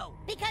I know?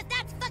 Because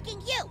that's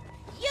fucking you!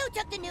 You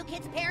took the new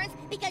kid's parents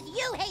because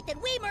you hate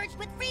that we merged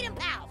with Freedom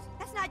Pals!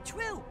 That's not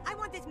true. I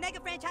want this mega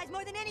franchise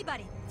more than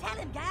anybody. Tell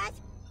him, guys.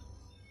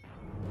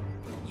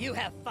 You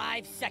have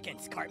 5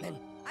 seconds, Cartman.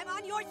 I'm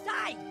on your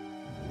side.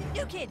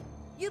 New kid,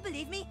 you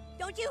believe me,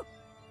 don't you?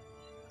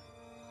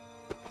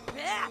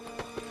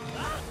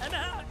 I'm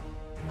out.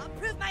 I'll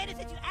prove my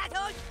innocence, you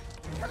assholes.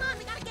 Come on,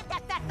 we gotta get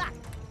that fat fuck!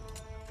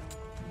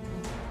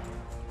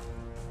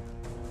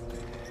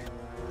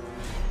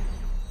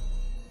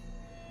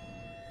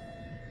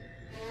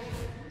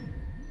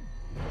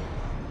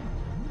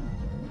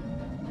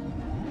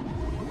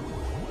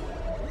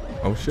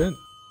 Oh shit.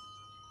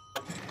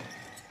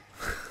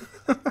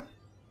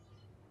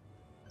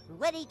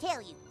 What'd he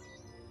tell you?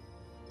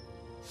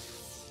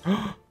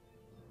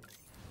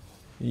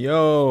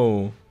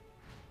 Yo.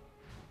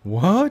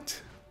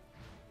 What?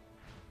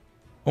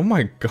 Oh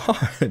my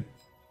god.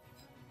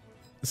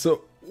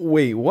 So,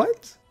 wait,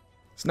 what?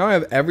 So now I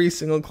have every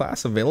single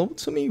class available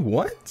to me?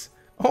 What?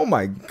 Oh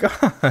my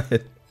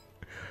god.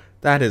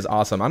 That is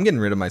awesome. I'm getting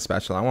rid of my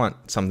special. I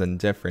want something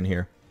different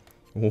here.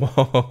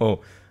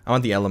 Whoa. I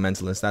want the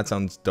Elementalist. That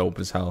sounds dope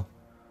as hell.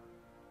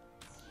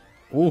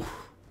 Ooh.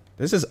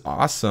 This is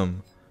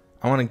awesome.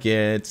 I want to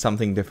get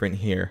something different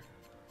here.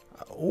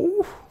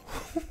 Ooh.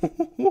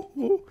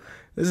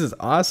 This is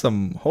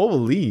awesome.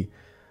 Holy.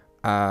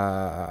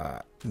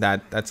 That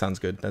sounds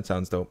good. That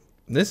sounds dope.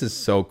 This is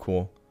so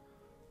cool.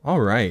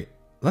 All right.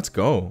 Let's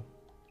go.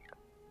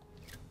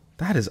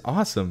 That is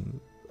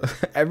awesome.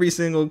 Every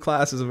single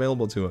class is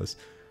available to us.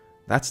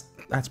 That's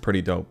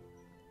pretty dope.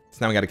 So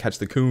now we got to catch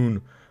the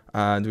coon.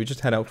 Do we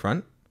just head out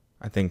front?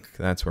 I think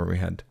that's where we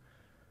head.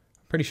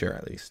 Pretty sure,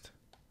 at least.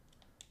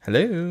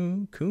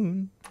 Hello,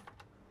 coon.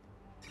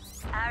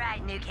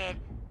 Alright, new kid.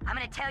 I'm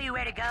gonna tell you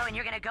where to go, and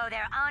you're gonna go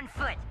there on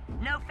foot.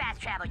 No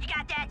fast travel. You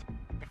got that?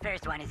 The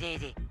first one is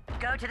easy.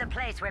 Go to the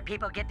place where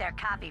people get their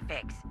coffee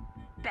fix.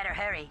 Better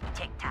hurry.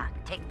 Tick-tock,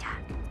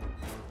 tick-tock.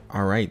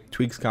 All right,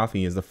 Tweaks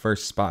Coffee is the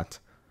first spot.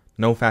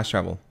 No fast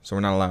travel, so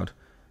we're not allowed.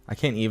 I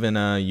can't even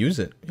use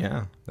it.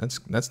 Yeah,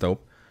 that's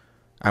dope.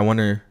 I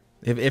wonder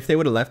if they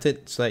would have left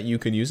it so that you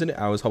could use it.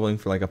 I was hoping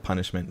for like a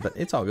punishment, but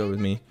it's all good with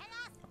me.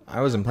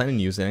 I wasn't planning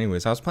to use it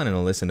anyways. I was planning to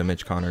listen to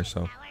Mitch Connor,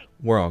 so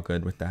we're all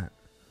good with that.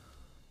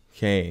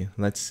 Okay,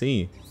 let's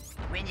see.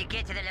 When you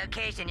get to the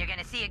location, you're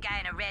gonna see a guy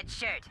in a red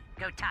shirt.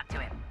 Go talk to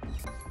him.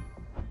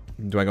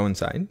 Do I go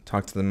inside?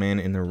 Talk to the man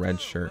in the red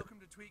shirt.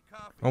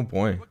 Oh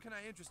boy. What can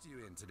I interest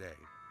you in today?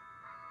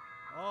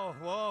 Oh,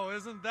 whoa,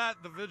 isn't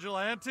that the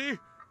vigilante?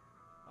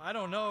 I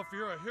don't know if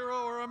you're a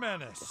hero or a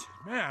menace.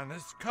 Man,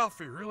 this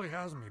coffee really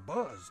has me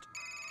buzzed.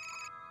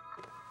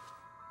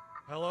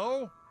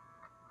 Hello?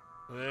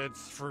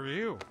 It's for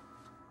you.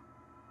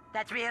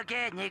 That's real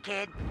good, new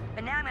kid.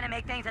 But now I'm gonna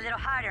make things a little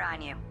harder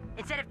on you.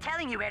 Instead of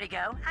telling you where to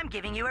go, I'm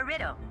giving you a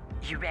riddle.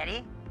 You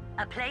ready?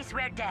 A place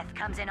where death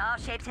comes in all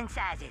shapes and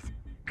sizes.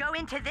 Go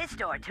into this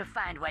door to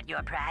find what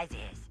your prize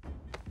is.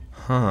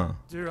 Huh.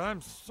 Dude,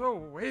 I'm so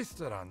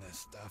wasted on this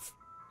stuff.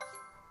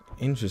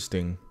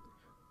 Interesting.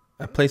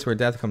 A place where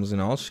death comes in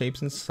all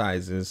shapes and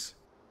sizes.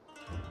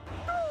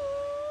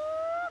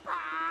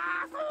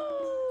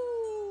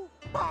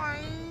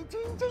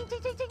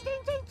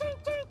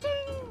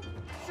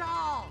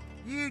 So,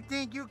 you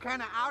think you can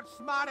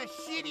outsmart a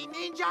shitty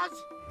ninjas?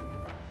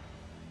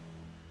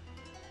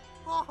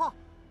 Oh,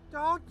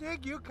 don't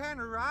think you can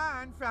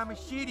run from a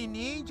shitty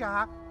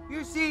ninja.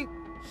 You see,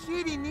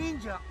 shitty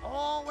ninja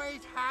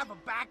always have a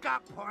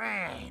backup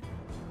plan.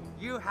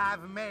 You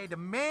have made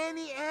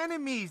many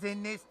enemies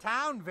in this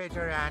town,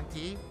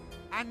 Vigilante.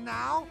 And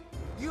now,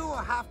 you will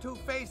have to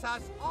face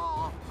us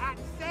all at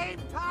the same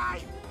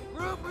time.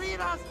 Group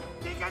leaders,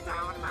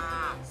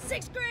 Digatama!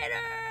 6th graders!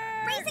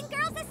 Boys and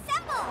girls,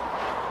 assemble!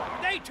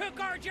 They took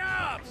our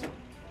jobs!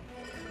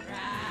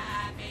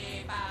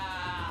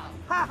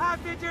 Haha,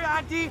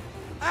 Vigilante!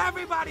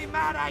 Everybody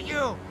mad at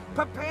you!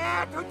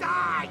 Prepare to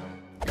die!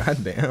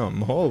 God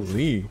damn,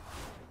 holy.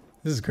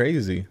 This is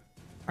crazy.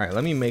 Alright,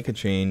 let me make a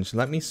change.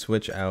 Let me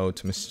switch out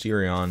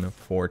Mysterion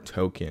for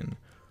Token.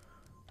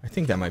 I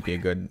think that might be a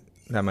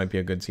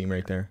good team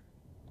right there.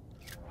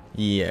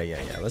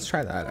 Yeah. Let's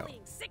try that out.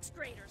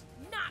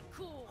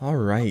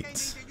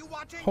 Alright.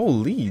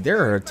 Holy,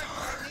 there are a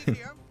ton.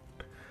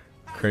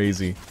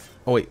 Crazy.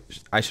 Oh wait,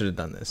 I should have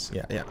done this.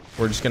 Yeah.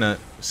 We're just gonna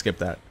skip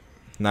that.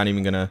 Not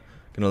even gonna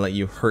let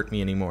you hurt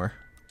me anymore.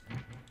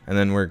 And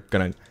then we're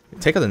gonna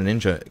take out the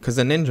ninja, because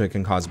the ninja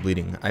can cause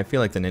bleeding. I feel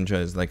like the ninja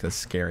is like the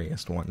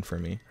scariest one for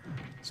me.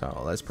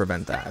 So let's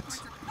prevent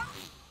that.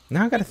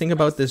 Now I gotta think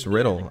about this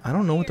riddle. I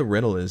don't know what the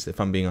riddle is,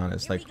 if I'm being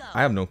honest. Like,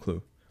 I have no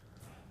clue.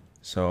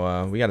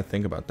 So we gotta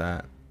think about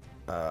that.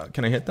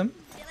 Can I hit them?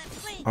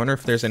 I wonder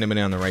if there's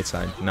anybody on the right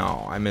side.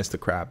 No, I missed the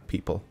crab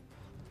people.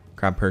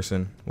 Crab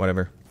person,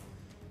 whatever.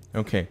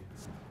 Okay,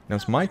 now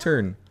it's my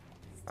turn.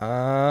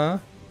 Yeah,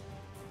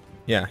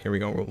 here we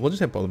go. We'll just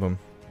hit both of them.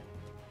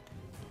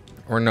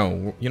 Or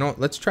no, you know what?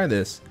 Let's try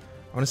this.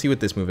 I want to see what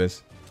this move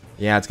is.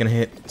 Yeah, it's gonna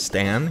hit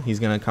Stan. He's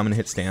gonna come and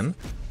hit Stan.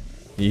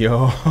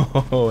 Yo,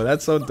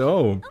 that's so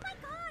dope.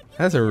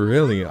 That's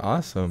really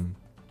awesome.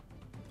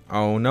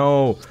 Oh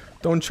no,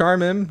 don't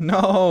charm him.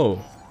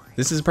 No.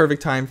 This is a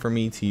perfect time for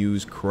me to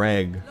use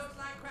Craig.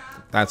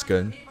 That's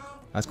good.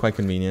 That's quite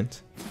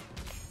convenient.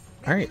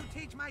 All right.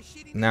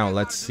 Now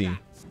let's see.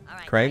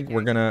 Craig,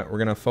 we're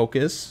gonna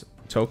focus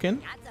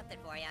Token.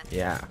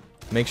 Yeah.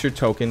 Make sure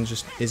Token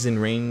just is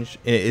enraged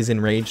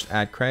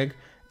at Craig,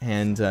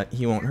 and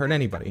he won't hurt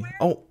anybody.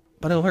 Oh,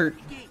 but he'll hurt.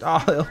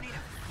 Oh,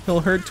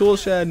 he'll hurt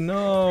Toolshed.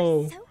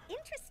 No.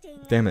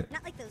 Damn it.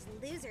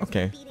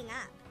 Okay.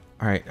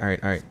 All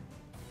right.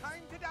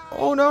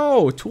 Oh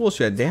no,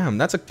 Toolshed. Damn,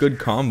 that's a good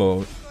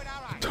combo.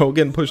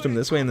 Token pushed him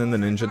this way, and then the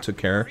ninja took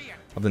care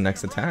of the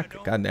next attack.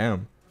 God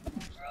damn.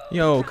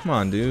 Yo, come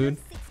on, dude.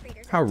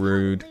 How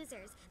rude.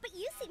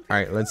 All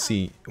right, let's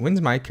see. When's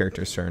my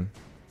character's turn?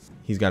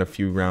 He's got a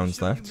few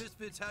rounds left.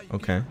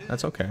 Okay,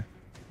 that's okay.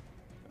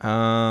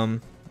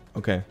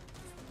 Okay.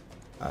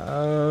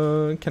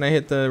 Can I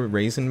hit the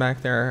raisin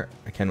back there?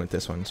 I can with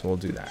this one, so we'll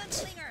do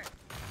that.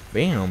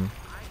 Bam.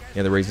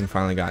 Yeah, the raisin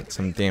finally got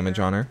some damage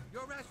on her.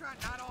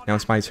 Now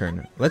it's my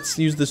turn. Let's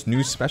use this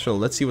new special.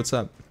 Let's see what's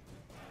up.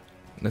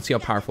 Let's see how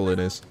powerful it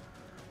is.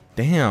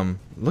 Damn.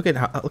 Look at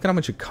how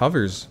much it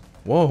covers.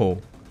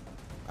 Whoa.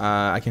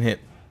 I can hit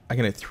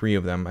 3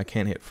 of them. I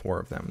can't hit 4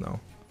 of them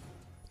though.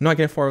 No, I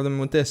can hit 4 of them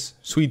with this.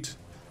 Sweet.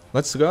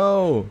 Let's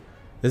go.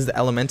 This is the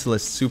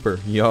Elementalist Super.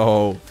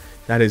 Yo,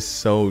 that is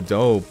so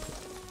dope.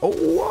 Oh,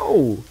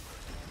 whoa.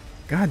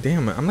 God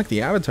damn it. I'm like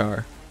the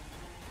Avatar.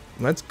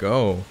 Let's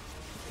go.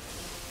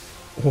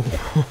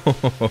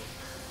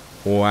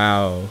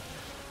 Wow.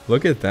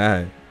 Look at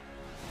that.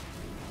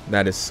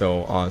 That is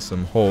so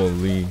awesome.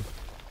 Holy.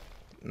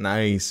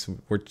 Nice.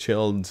 We're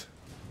chilled.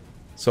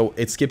 So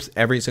it skips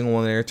every single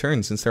one of their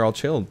turns since they're all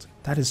chilled.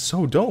 That is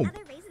so dope.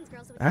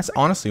 That's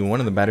honestly one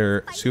of the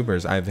better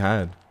supers I've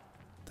had.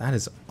 That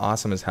is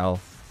awesome as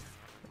hell.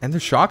 And they're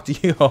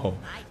shocked. Yo.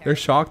 They're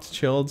shocked,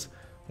 chilled.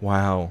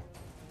 Wow.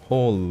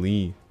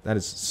 Holy. That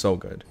is so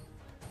good.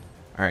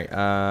 Alright,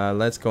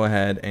 let's go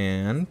ahead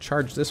and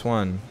charge this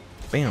one.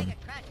 Bam.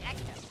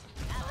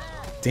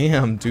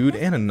 Damn, dude.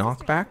 And a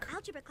knockback.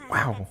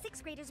 Wow.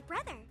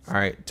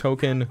 Alright,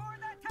 Token.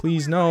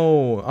 Please,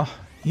 no. Oh,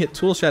 he hit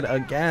Toolshed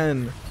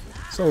again.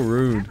 So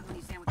rude.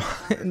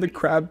 And the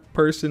crab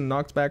person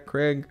knocks back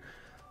Craig.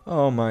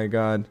 Oh my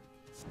god.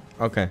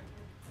 Okay.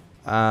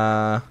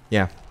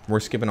 Yeah. We're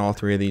skipping all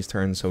 3 of these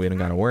turns, so we don't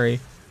gotta worry.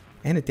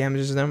 And it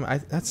damages them.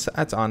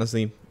 That's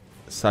honestly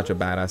such a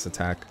badass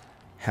attack.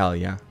 Hell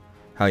yeah.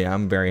 Hell yeah.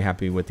 I'm very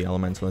happy with the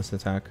Elementalist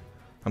attack.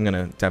 I'm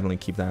gonna definitely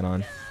keep that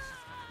on.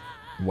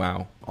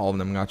 Wow. All of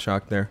them got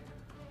shocked there.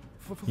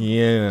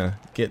 Yeah.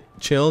 Get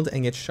chilled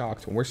and get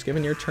shocked. We're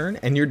skipping your turn,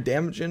 and you're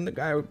damaging the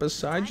guy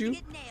beside you?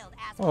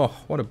 Oh,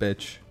 what a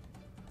bitch.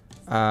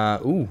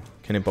 Ooh.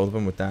 Can hit both of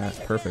them with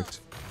that. Perfect.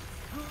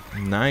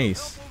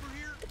 Nice.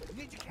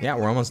 Yeah,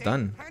 we're almost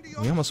done.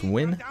 We almost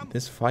win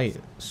this fight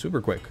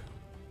super quick.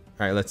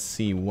 Alright, let's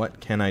see. What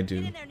can I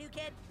do?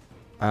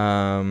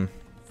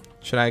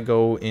 Should I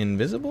go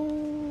invisible?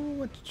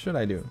 What should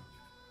I do?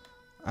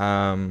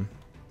 Can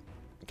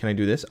I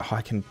do this? Oh,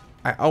 I can.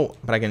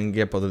 But I can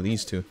get both of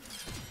these two.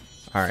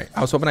 All right.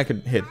 I was hoping I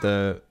could hit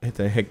the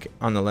hick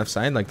on the left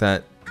side, like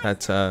that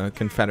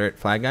Confederate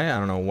flag guy. I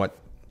don't know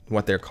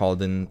what they're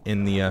called in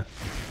the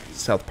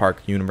South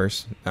Park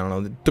universe. I don't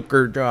know, the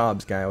Dooker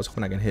Jobs guy. I was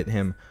hoping I could hit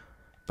him,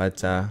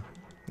 but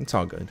it's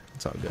all good.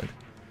 It's all good.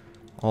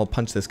 I'll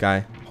punch this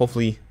guy.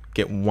 Hopefully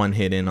get one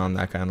hit in on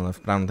that guy on the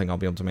left, but I don't think I'll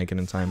be able to make it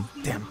in time.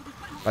 Damn.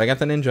 But I got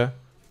the ninja.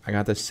 I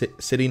got the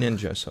city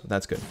ninja, so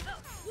that's good.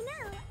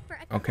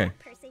 Okay.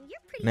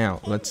 Now,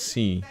 let's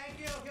see.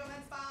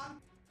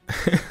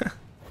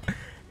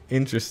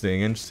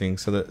 Interesting.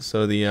 So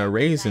the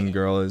raisin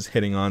girl is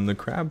hitting on the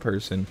crab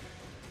person.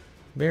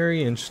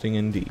 Very interesting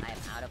indeed.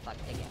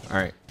 All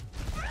right.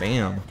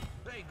 Bam.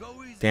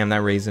 Damn,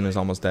 that raisin is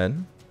almost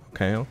dead.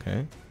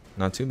 Okay.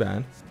 Not too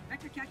bad.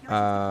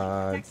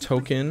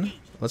 Token.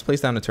 Let's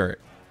place down the turret.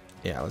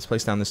 Yeah, let's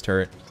place down this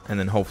turret, and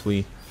then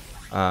hopefully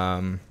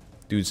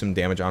do some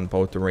damage on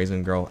both the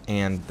raisin girl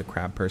and the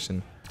crab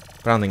person.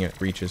 But I don't think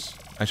it reaches.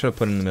 I should have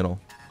put it in the middle.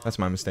 That's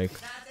my mistake.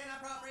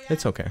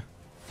 It's okay.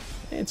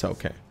 It's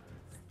okay.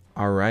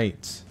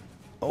 Alright.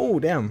 Oh,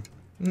 damn.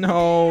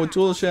 No,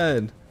 tool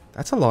shed.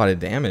 That's a lot of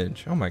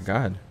damage. Oh my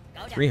god.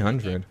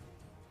 300.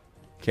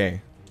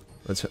 Okay.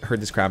 Let's hurt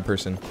this crab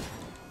person.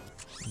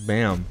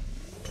 Bam.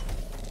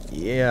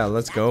 Yeah,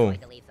 let's go.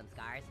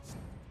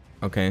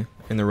 Okay.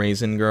 And the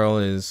raisin girl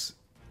is,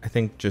 I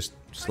think, just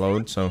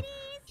slowed, so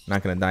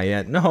not gonna die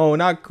yet. No,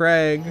 not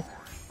Craig.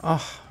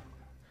 Oh,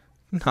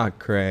 not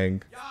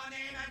Craig.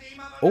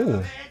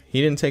 Oh,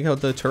 he didn't take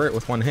out the turret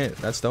with one hit.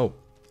 That's dope.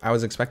 I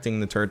was expecting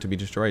the turret to be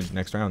destroyed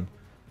next round,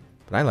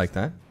 but I like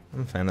that.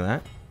 I'm a fan of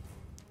that.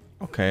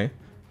 Okay.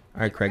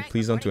 Alright, Craig,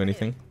 please don't do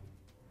anything.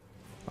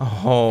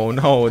 Oh,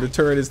 no, the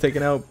turret is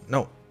taken out.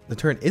 No, the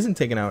turret isn't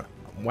taken out.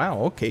 Wow,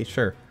 okay,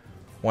 sure.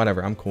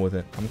 Whatever, I'm cool with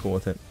it. I'm cool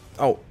with it.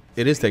 Oh,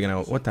 it is taken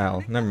out. What the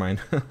hell? Never mind.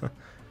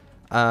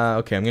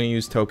 Okay, I'm going to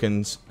use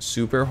tokens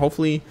super.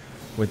 Hopefully,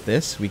 with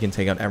this, we can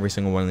take out every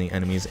single one of the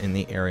enemies in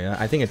the area.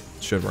 I think it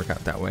should work out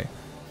that way.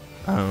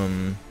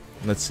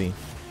 Let's see.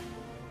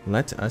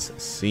 Let us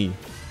see.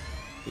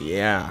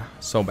 Yeah,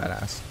 so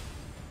badass.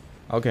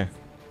 Okay.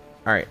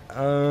 Alright,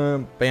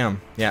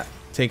 bam. Yeah,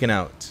 taken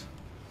out.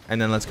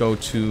 And then let's go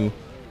to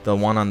the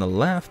one on the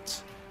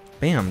left.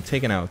 Bam,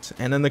 taken out.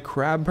 And then the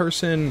crab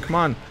person. Come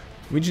on.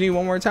 We just need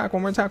one more attack,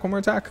 one more attack, one more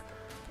attack.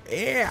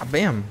 Yeah,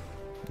 bam.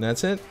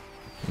 That's it.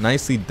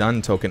 Nicely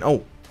done, token.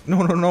 Oh, no,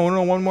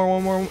 one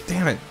more.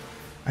 Damn it.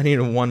 I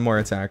needed one more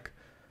attack.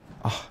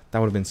 Oh, that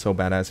would have been so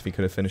badass if he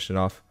could have finished it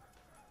off.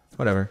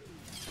 Whatever.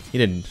 He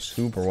did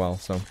super well,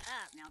 so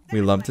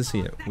we love to see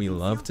it. We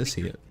love to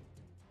see it.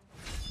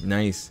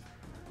 Nice.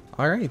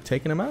 Alright,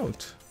 taking him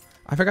out.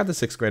 I forgot the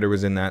 6th grader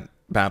was in that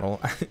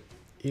battle.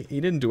 he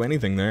didn't do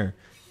anything there.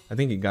 I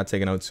think he got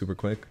taken out super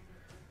quick.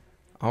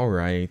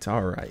 Alright.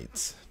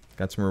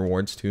 Got some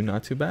rewards too,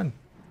 not too bad.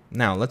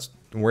 Now, let's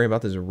worry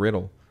about this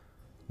riddle.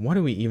 What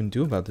do we even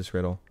do about this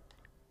riddle?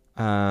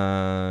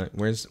 Where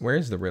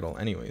is the riddle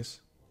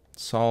anyways?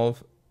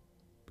 Solve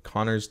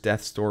Connor's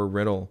death store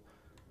riddle.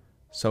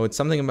 So it's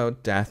something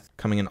about death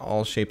coming in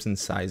all shapes and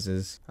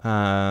sizes.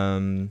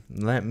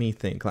 Let me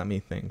think.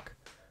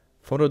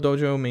 Photo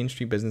Dojo, Main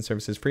Street Business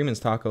Services, Freeman's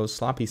Tacos,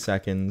 Sloppy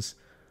Seconds.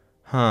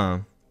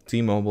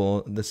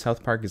 T-Mobile, the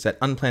South Park Gazette,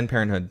 Unplanned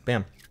Parenthood.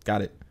 Bam,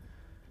 got it.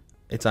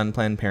 It's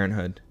Unplanned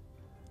Parenthood.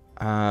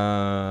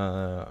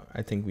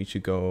 I think we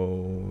should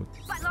go...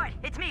 But Lord,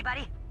 it's me,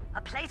 buddy.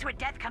 A place where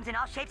death comes in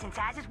all shapes and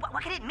sizes?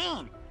 What could it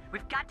mean?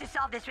 We've got to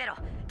solve this riddle.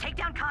 Take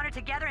down Connor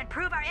together and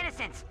prove our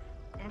innocence.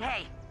 And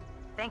hey,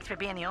 thanks for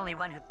being the only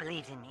one who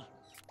believes in me.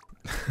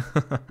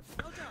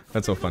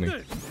 That's so funny.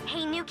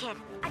 Hey, new kid.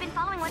 I've been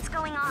following what's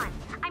going on.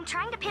 I'm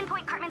trying to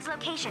pinpoint Cartman's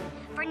location.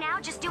 For now,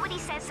 just do what he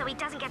says so he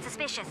doesn't get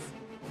suspicious.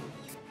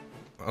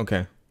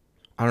 Okay.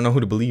 I don't know who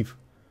to believe.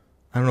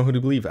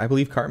 I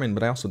believe Cartman,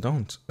 but I also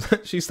don't.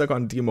 She's stuck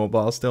on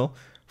D-Mobile still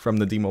from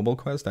the D-Mobile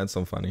quest. That's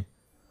so funny.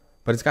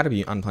 But it's got to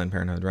be Unplanned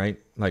Parenthood, right?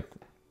 Like,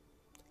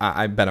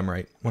 I bet I'm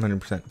right.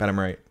 100% bet I'm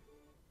right.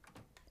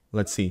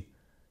 Let's see.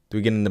 Do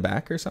we get in the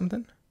back or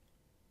something?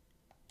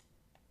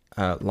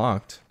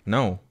 Locked.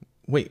 No.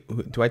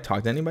 Wait, do I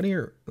talk to anybody?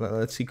 Or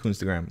let's see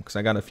Kunstagram, because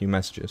I got a few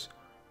messages.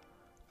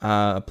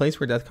 A place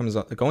where death comes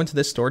up. Go into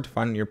this store to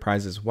find your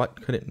prizes.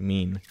 What could it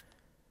mean?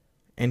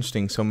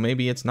 Interesting. So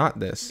maybe it's not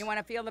this. You want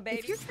to feel the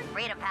baby?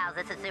 Freedom pals,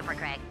 this is Super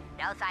Craig.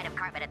 No sign of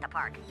Cartman at the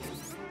park.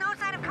 No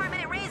sign of Cartman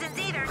at Raisins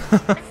either.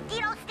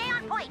 Mosquito, stay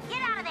on point.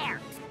 Get out of there.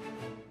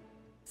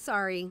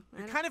 Sorry.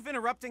 You're kind of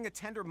interrupting a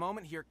tender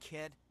moment here,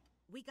 kid.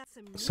 We got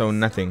some So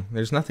nothing.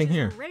 There's nothing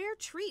here. A rare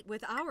treat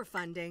with our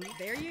funding.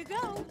 There you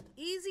go.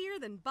 Easier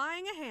than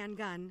buying a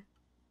handgun.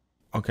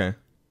 Okay.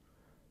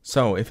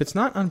 So if it's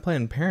not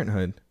Unplanned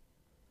Parenthood,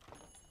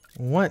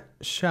 what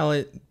shall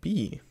it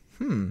be?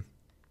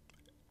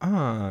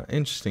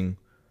 Interesting.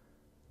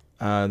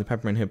 The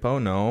Peppermint Hippo,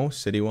 no.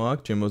 City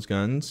Walk, Jimbo's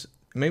Guns.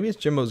 Maybe it's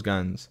Jimbo's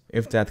Guns.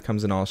 If death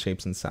comes in all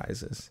shapes and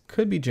sizes.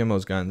 Could be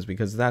Jimbo's Guns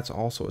because that's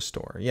also a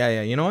store.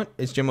 Yeah, you know what?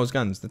 It's Jimbo's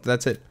Guns.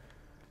 That's it.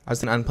 I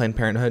was in Unplanned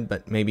Parenthood,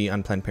 but maybe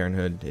Unplanned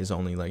Parenthood is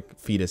only like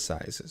fetus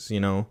sizes, you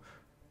know?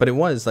 But it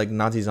was like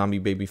Nazi zombie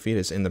baby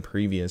fetus in the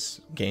previous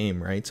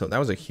game, right? So that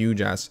was a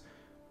huge ass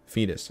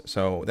fetus.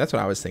 So that's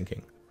what I was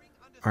thinking.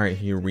 All right,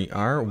 here we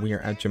are. We are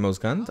at Jimbo's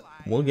Guns.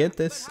 We'll get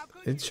this.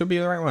 It should be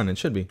the right one. It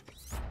should be.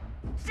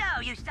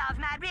 So, you solved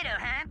my riddle,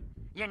 huh?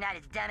 You're not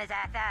as dumb as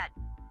I thought.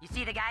 You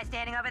see the guy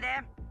standing over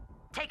there?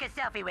 Take a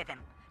selfie with him.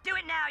 Do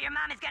it now, your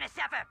mom is gonna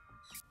suffer.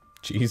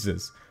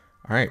 Jesus.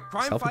 All right,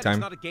 Crime selfie fight time. is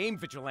not a game,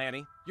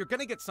 Vigilante. You're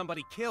gonna get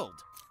somebody killed.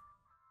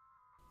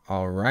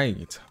 All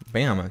right,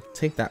 bam,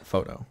 take that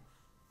photo.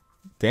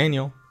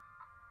 Daniel.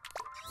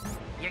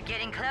 You're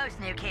getting close,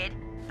 new kid.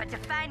 But to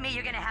find me,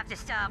 you're gonna have to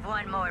solve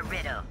one more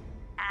riddle.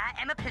 I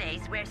am a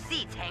place where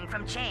seats hang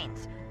from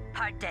chains.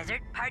 Part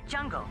desert, part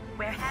jungle,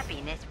 where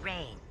happiness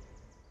reigns.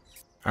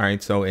 All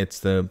right, so it's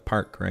the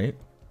park, right?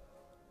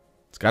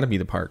 It's got to be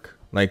the park.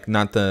 Like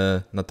not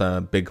the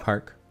big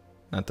park,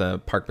 not the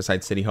park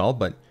beside City Hall,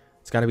 but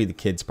it's got to be the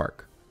kids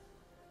park.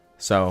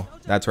 So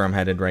that's where I'm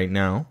headed right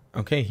now.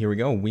 Okay, here we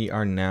go. We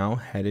are now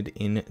headed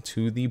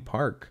into the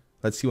park.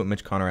 Let's see what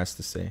Mitch Connor has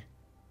to say.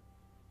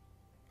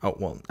 Oh,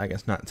 well, I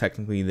guess not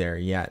technically there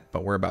yet,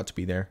 but we're about to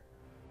be there.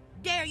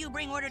 Dare you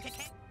bring order to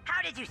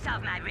How did you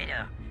solve my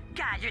riddle?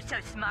 God, you're so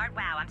smart.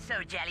 Wow, I'm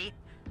so jelly.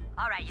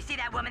 All right, you see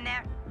that woman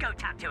there? Go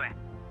talk to her.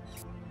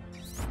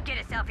 Get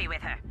a selfie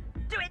with her.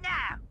 Do it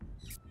now.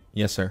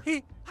 Yes, sir.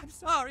 I'm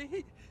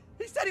sorry.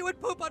 He said he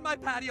would poop on my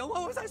patio.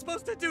 What was I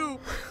supposed to do?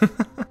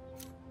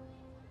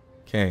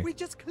 Okay. We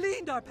just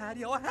cleaned our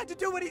patio. I had to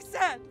do what he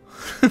said.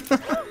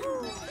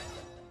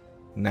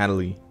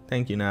 Natalie.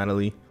 Thank you,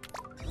 Natalie.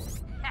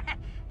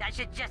 That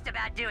should just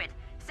about do it.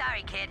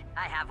 Sorry, kid.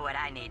 I have what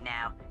I need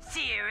now.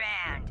 See you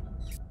around.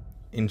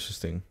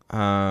 Interesting.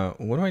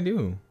 What do I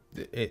do?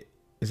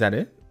 Is that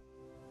it?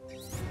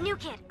 New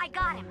kid, I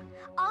got him.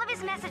 All of his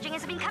messaging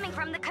has been coming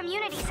from the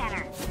community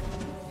center.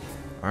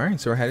 All right,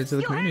 so we're headed to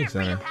the community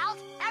center. Pals.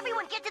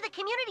 Everyone get to the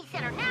community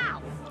center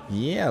now.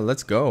 Yeah,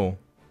 let's go.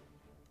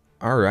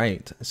 All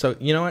right. So,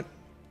 you know what?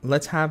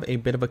 Let's have a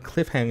bit of a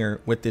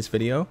cliffhanger with this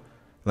video.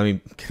 Let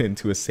me get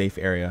into a safe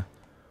area.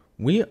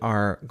 We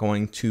are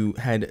going to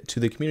head to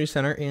the community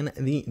center in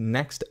the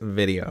next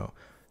video.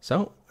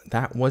 So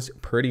that was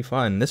pretty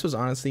fun. This was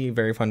honestly a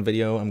very fun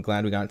video. I'm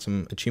glad we got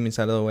some achievements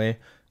out of the way.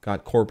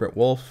 Got Corporate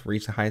Wolf,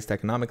 reached the highest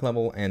economic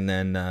level, and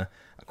then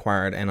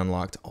acquired and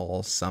unlocked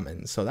all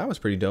summons. So that was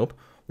pretty dope.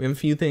 We have a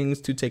few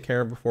things to take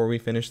care of before we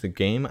finish the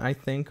game, I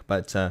think.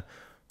 But for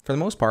the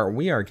most part,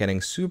 we are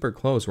getting super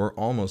close. We're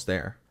almost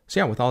there. So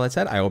yeah, with all that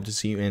said, I hope to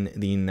see you in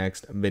the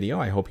next video.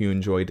 I hope you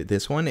enjoyed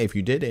this one. If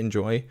you did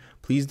enjoy,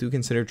 please do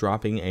consider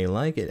dropping a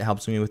like. It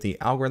helps me with the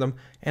algorithm,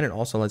 and it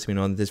also lets me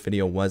know that this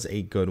video was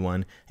a good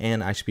one,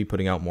 and I should be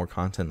putting out more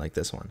content like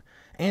this one.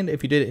 And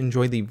if you did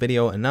enjoy the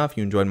video enough,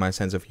 you enjoyed my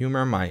sense of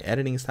humor, my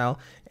editing style,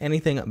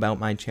 anything about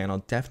my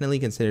channel, definitely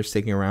consider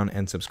sticking around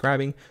and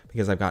subscribing,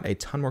 because I've got a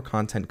ton more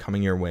content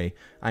coming your way.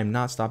 I'm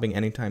not stopping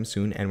anytime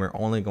soon, and we're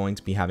only going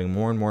to be having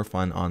more and more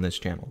fun on this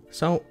channel.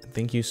 So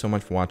thank you so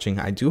much for watching.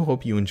 I do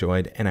hope you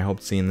enjoyed, and I hope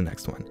to see you in the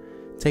next one.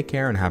 Take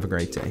care and have a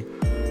great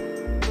day.